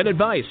 interviews, and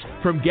advice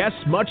from guests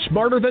much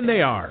smarter than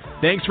they are.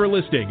 Thanks for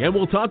listening, and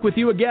we'll talk with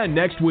you again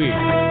next week.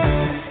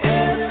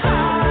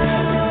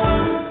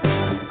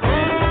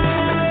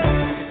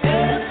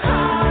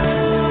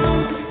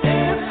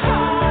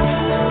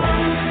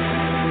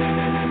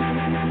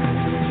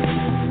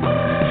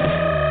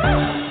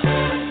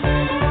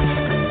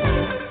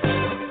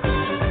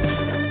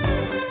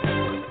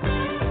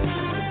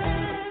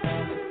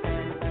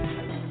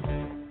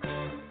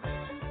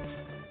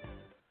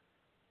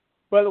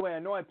 By the way, I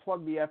know I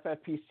plug the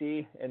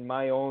FFPC and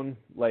my own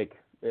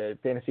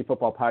fantasy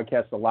football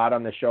podcast a lot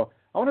on the show.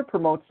 I want to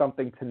promote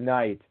something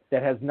tonight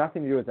that has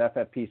nothing to do with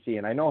FFPC,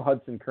 and I know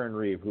Hudson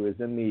Kern-Reeve, who is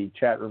in the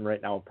chat room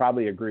right now, will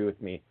probably agree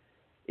with me.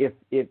 If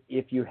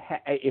you're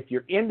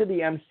into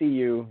the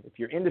MCU, if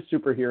you're into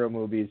superhero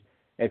movies,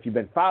 if you've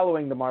been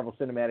following the Marvel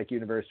Cinematic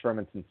Universe from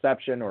its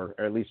inception, or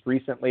at least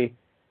recently,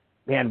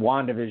 man,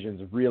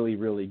 WandaVision's really,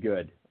 really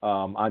good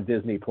on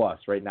Disney Plus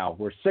right now.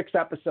 We're 6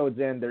 episodes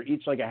in. They're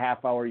each like a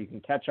half hour. You can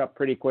catch up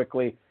pretty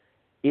quickly.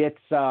 It's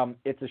a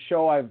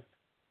show I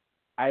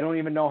don't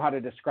even know how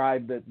to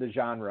describe the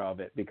genre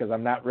of it, because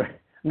I'm not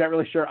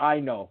really sure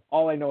I know.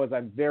 All I know is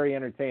I'm very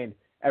entertained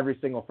every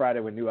single Friday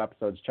when new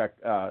episodes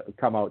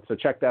come out. So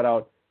check that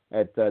out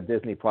at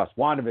Disney Plus.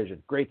 WandaVision,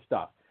 great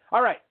stuff.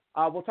 All right,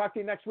 we'll talk to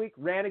you next week.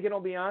 Rannigan will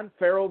be on.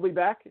 Farrell will be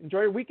back.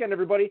 Enjoy your weekend,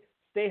 everybody.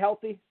 Stay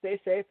healthy, stay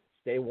safe,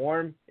 stay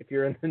warm if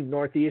you're in the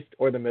Northeast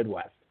or the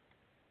Midwest.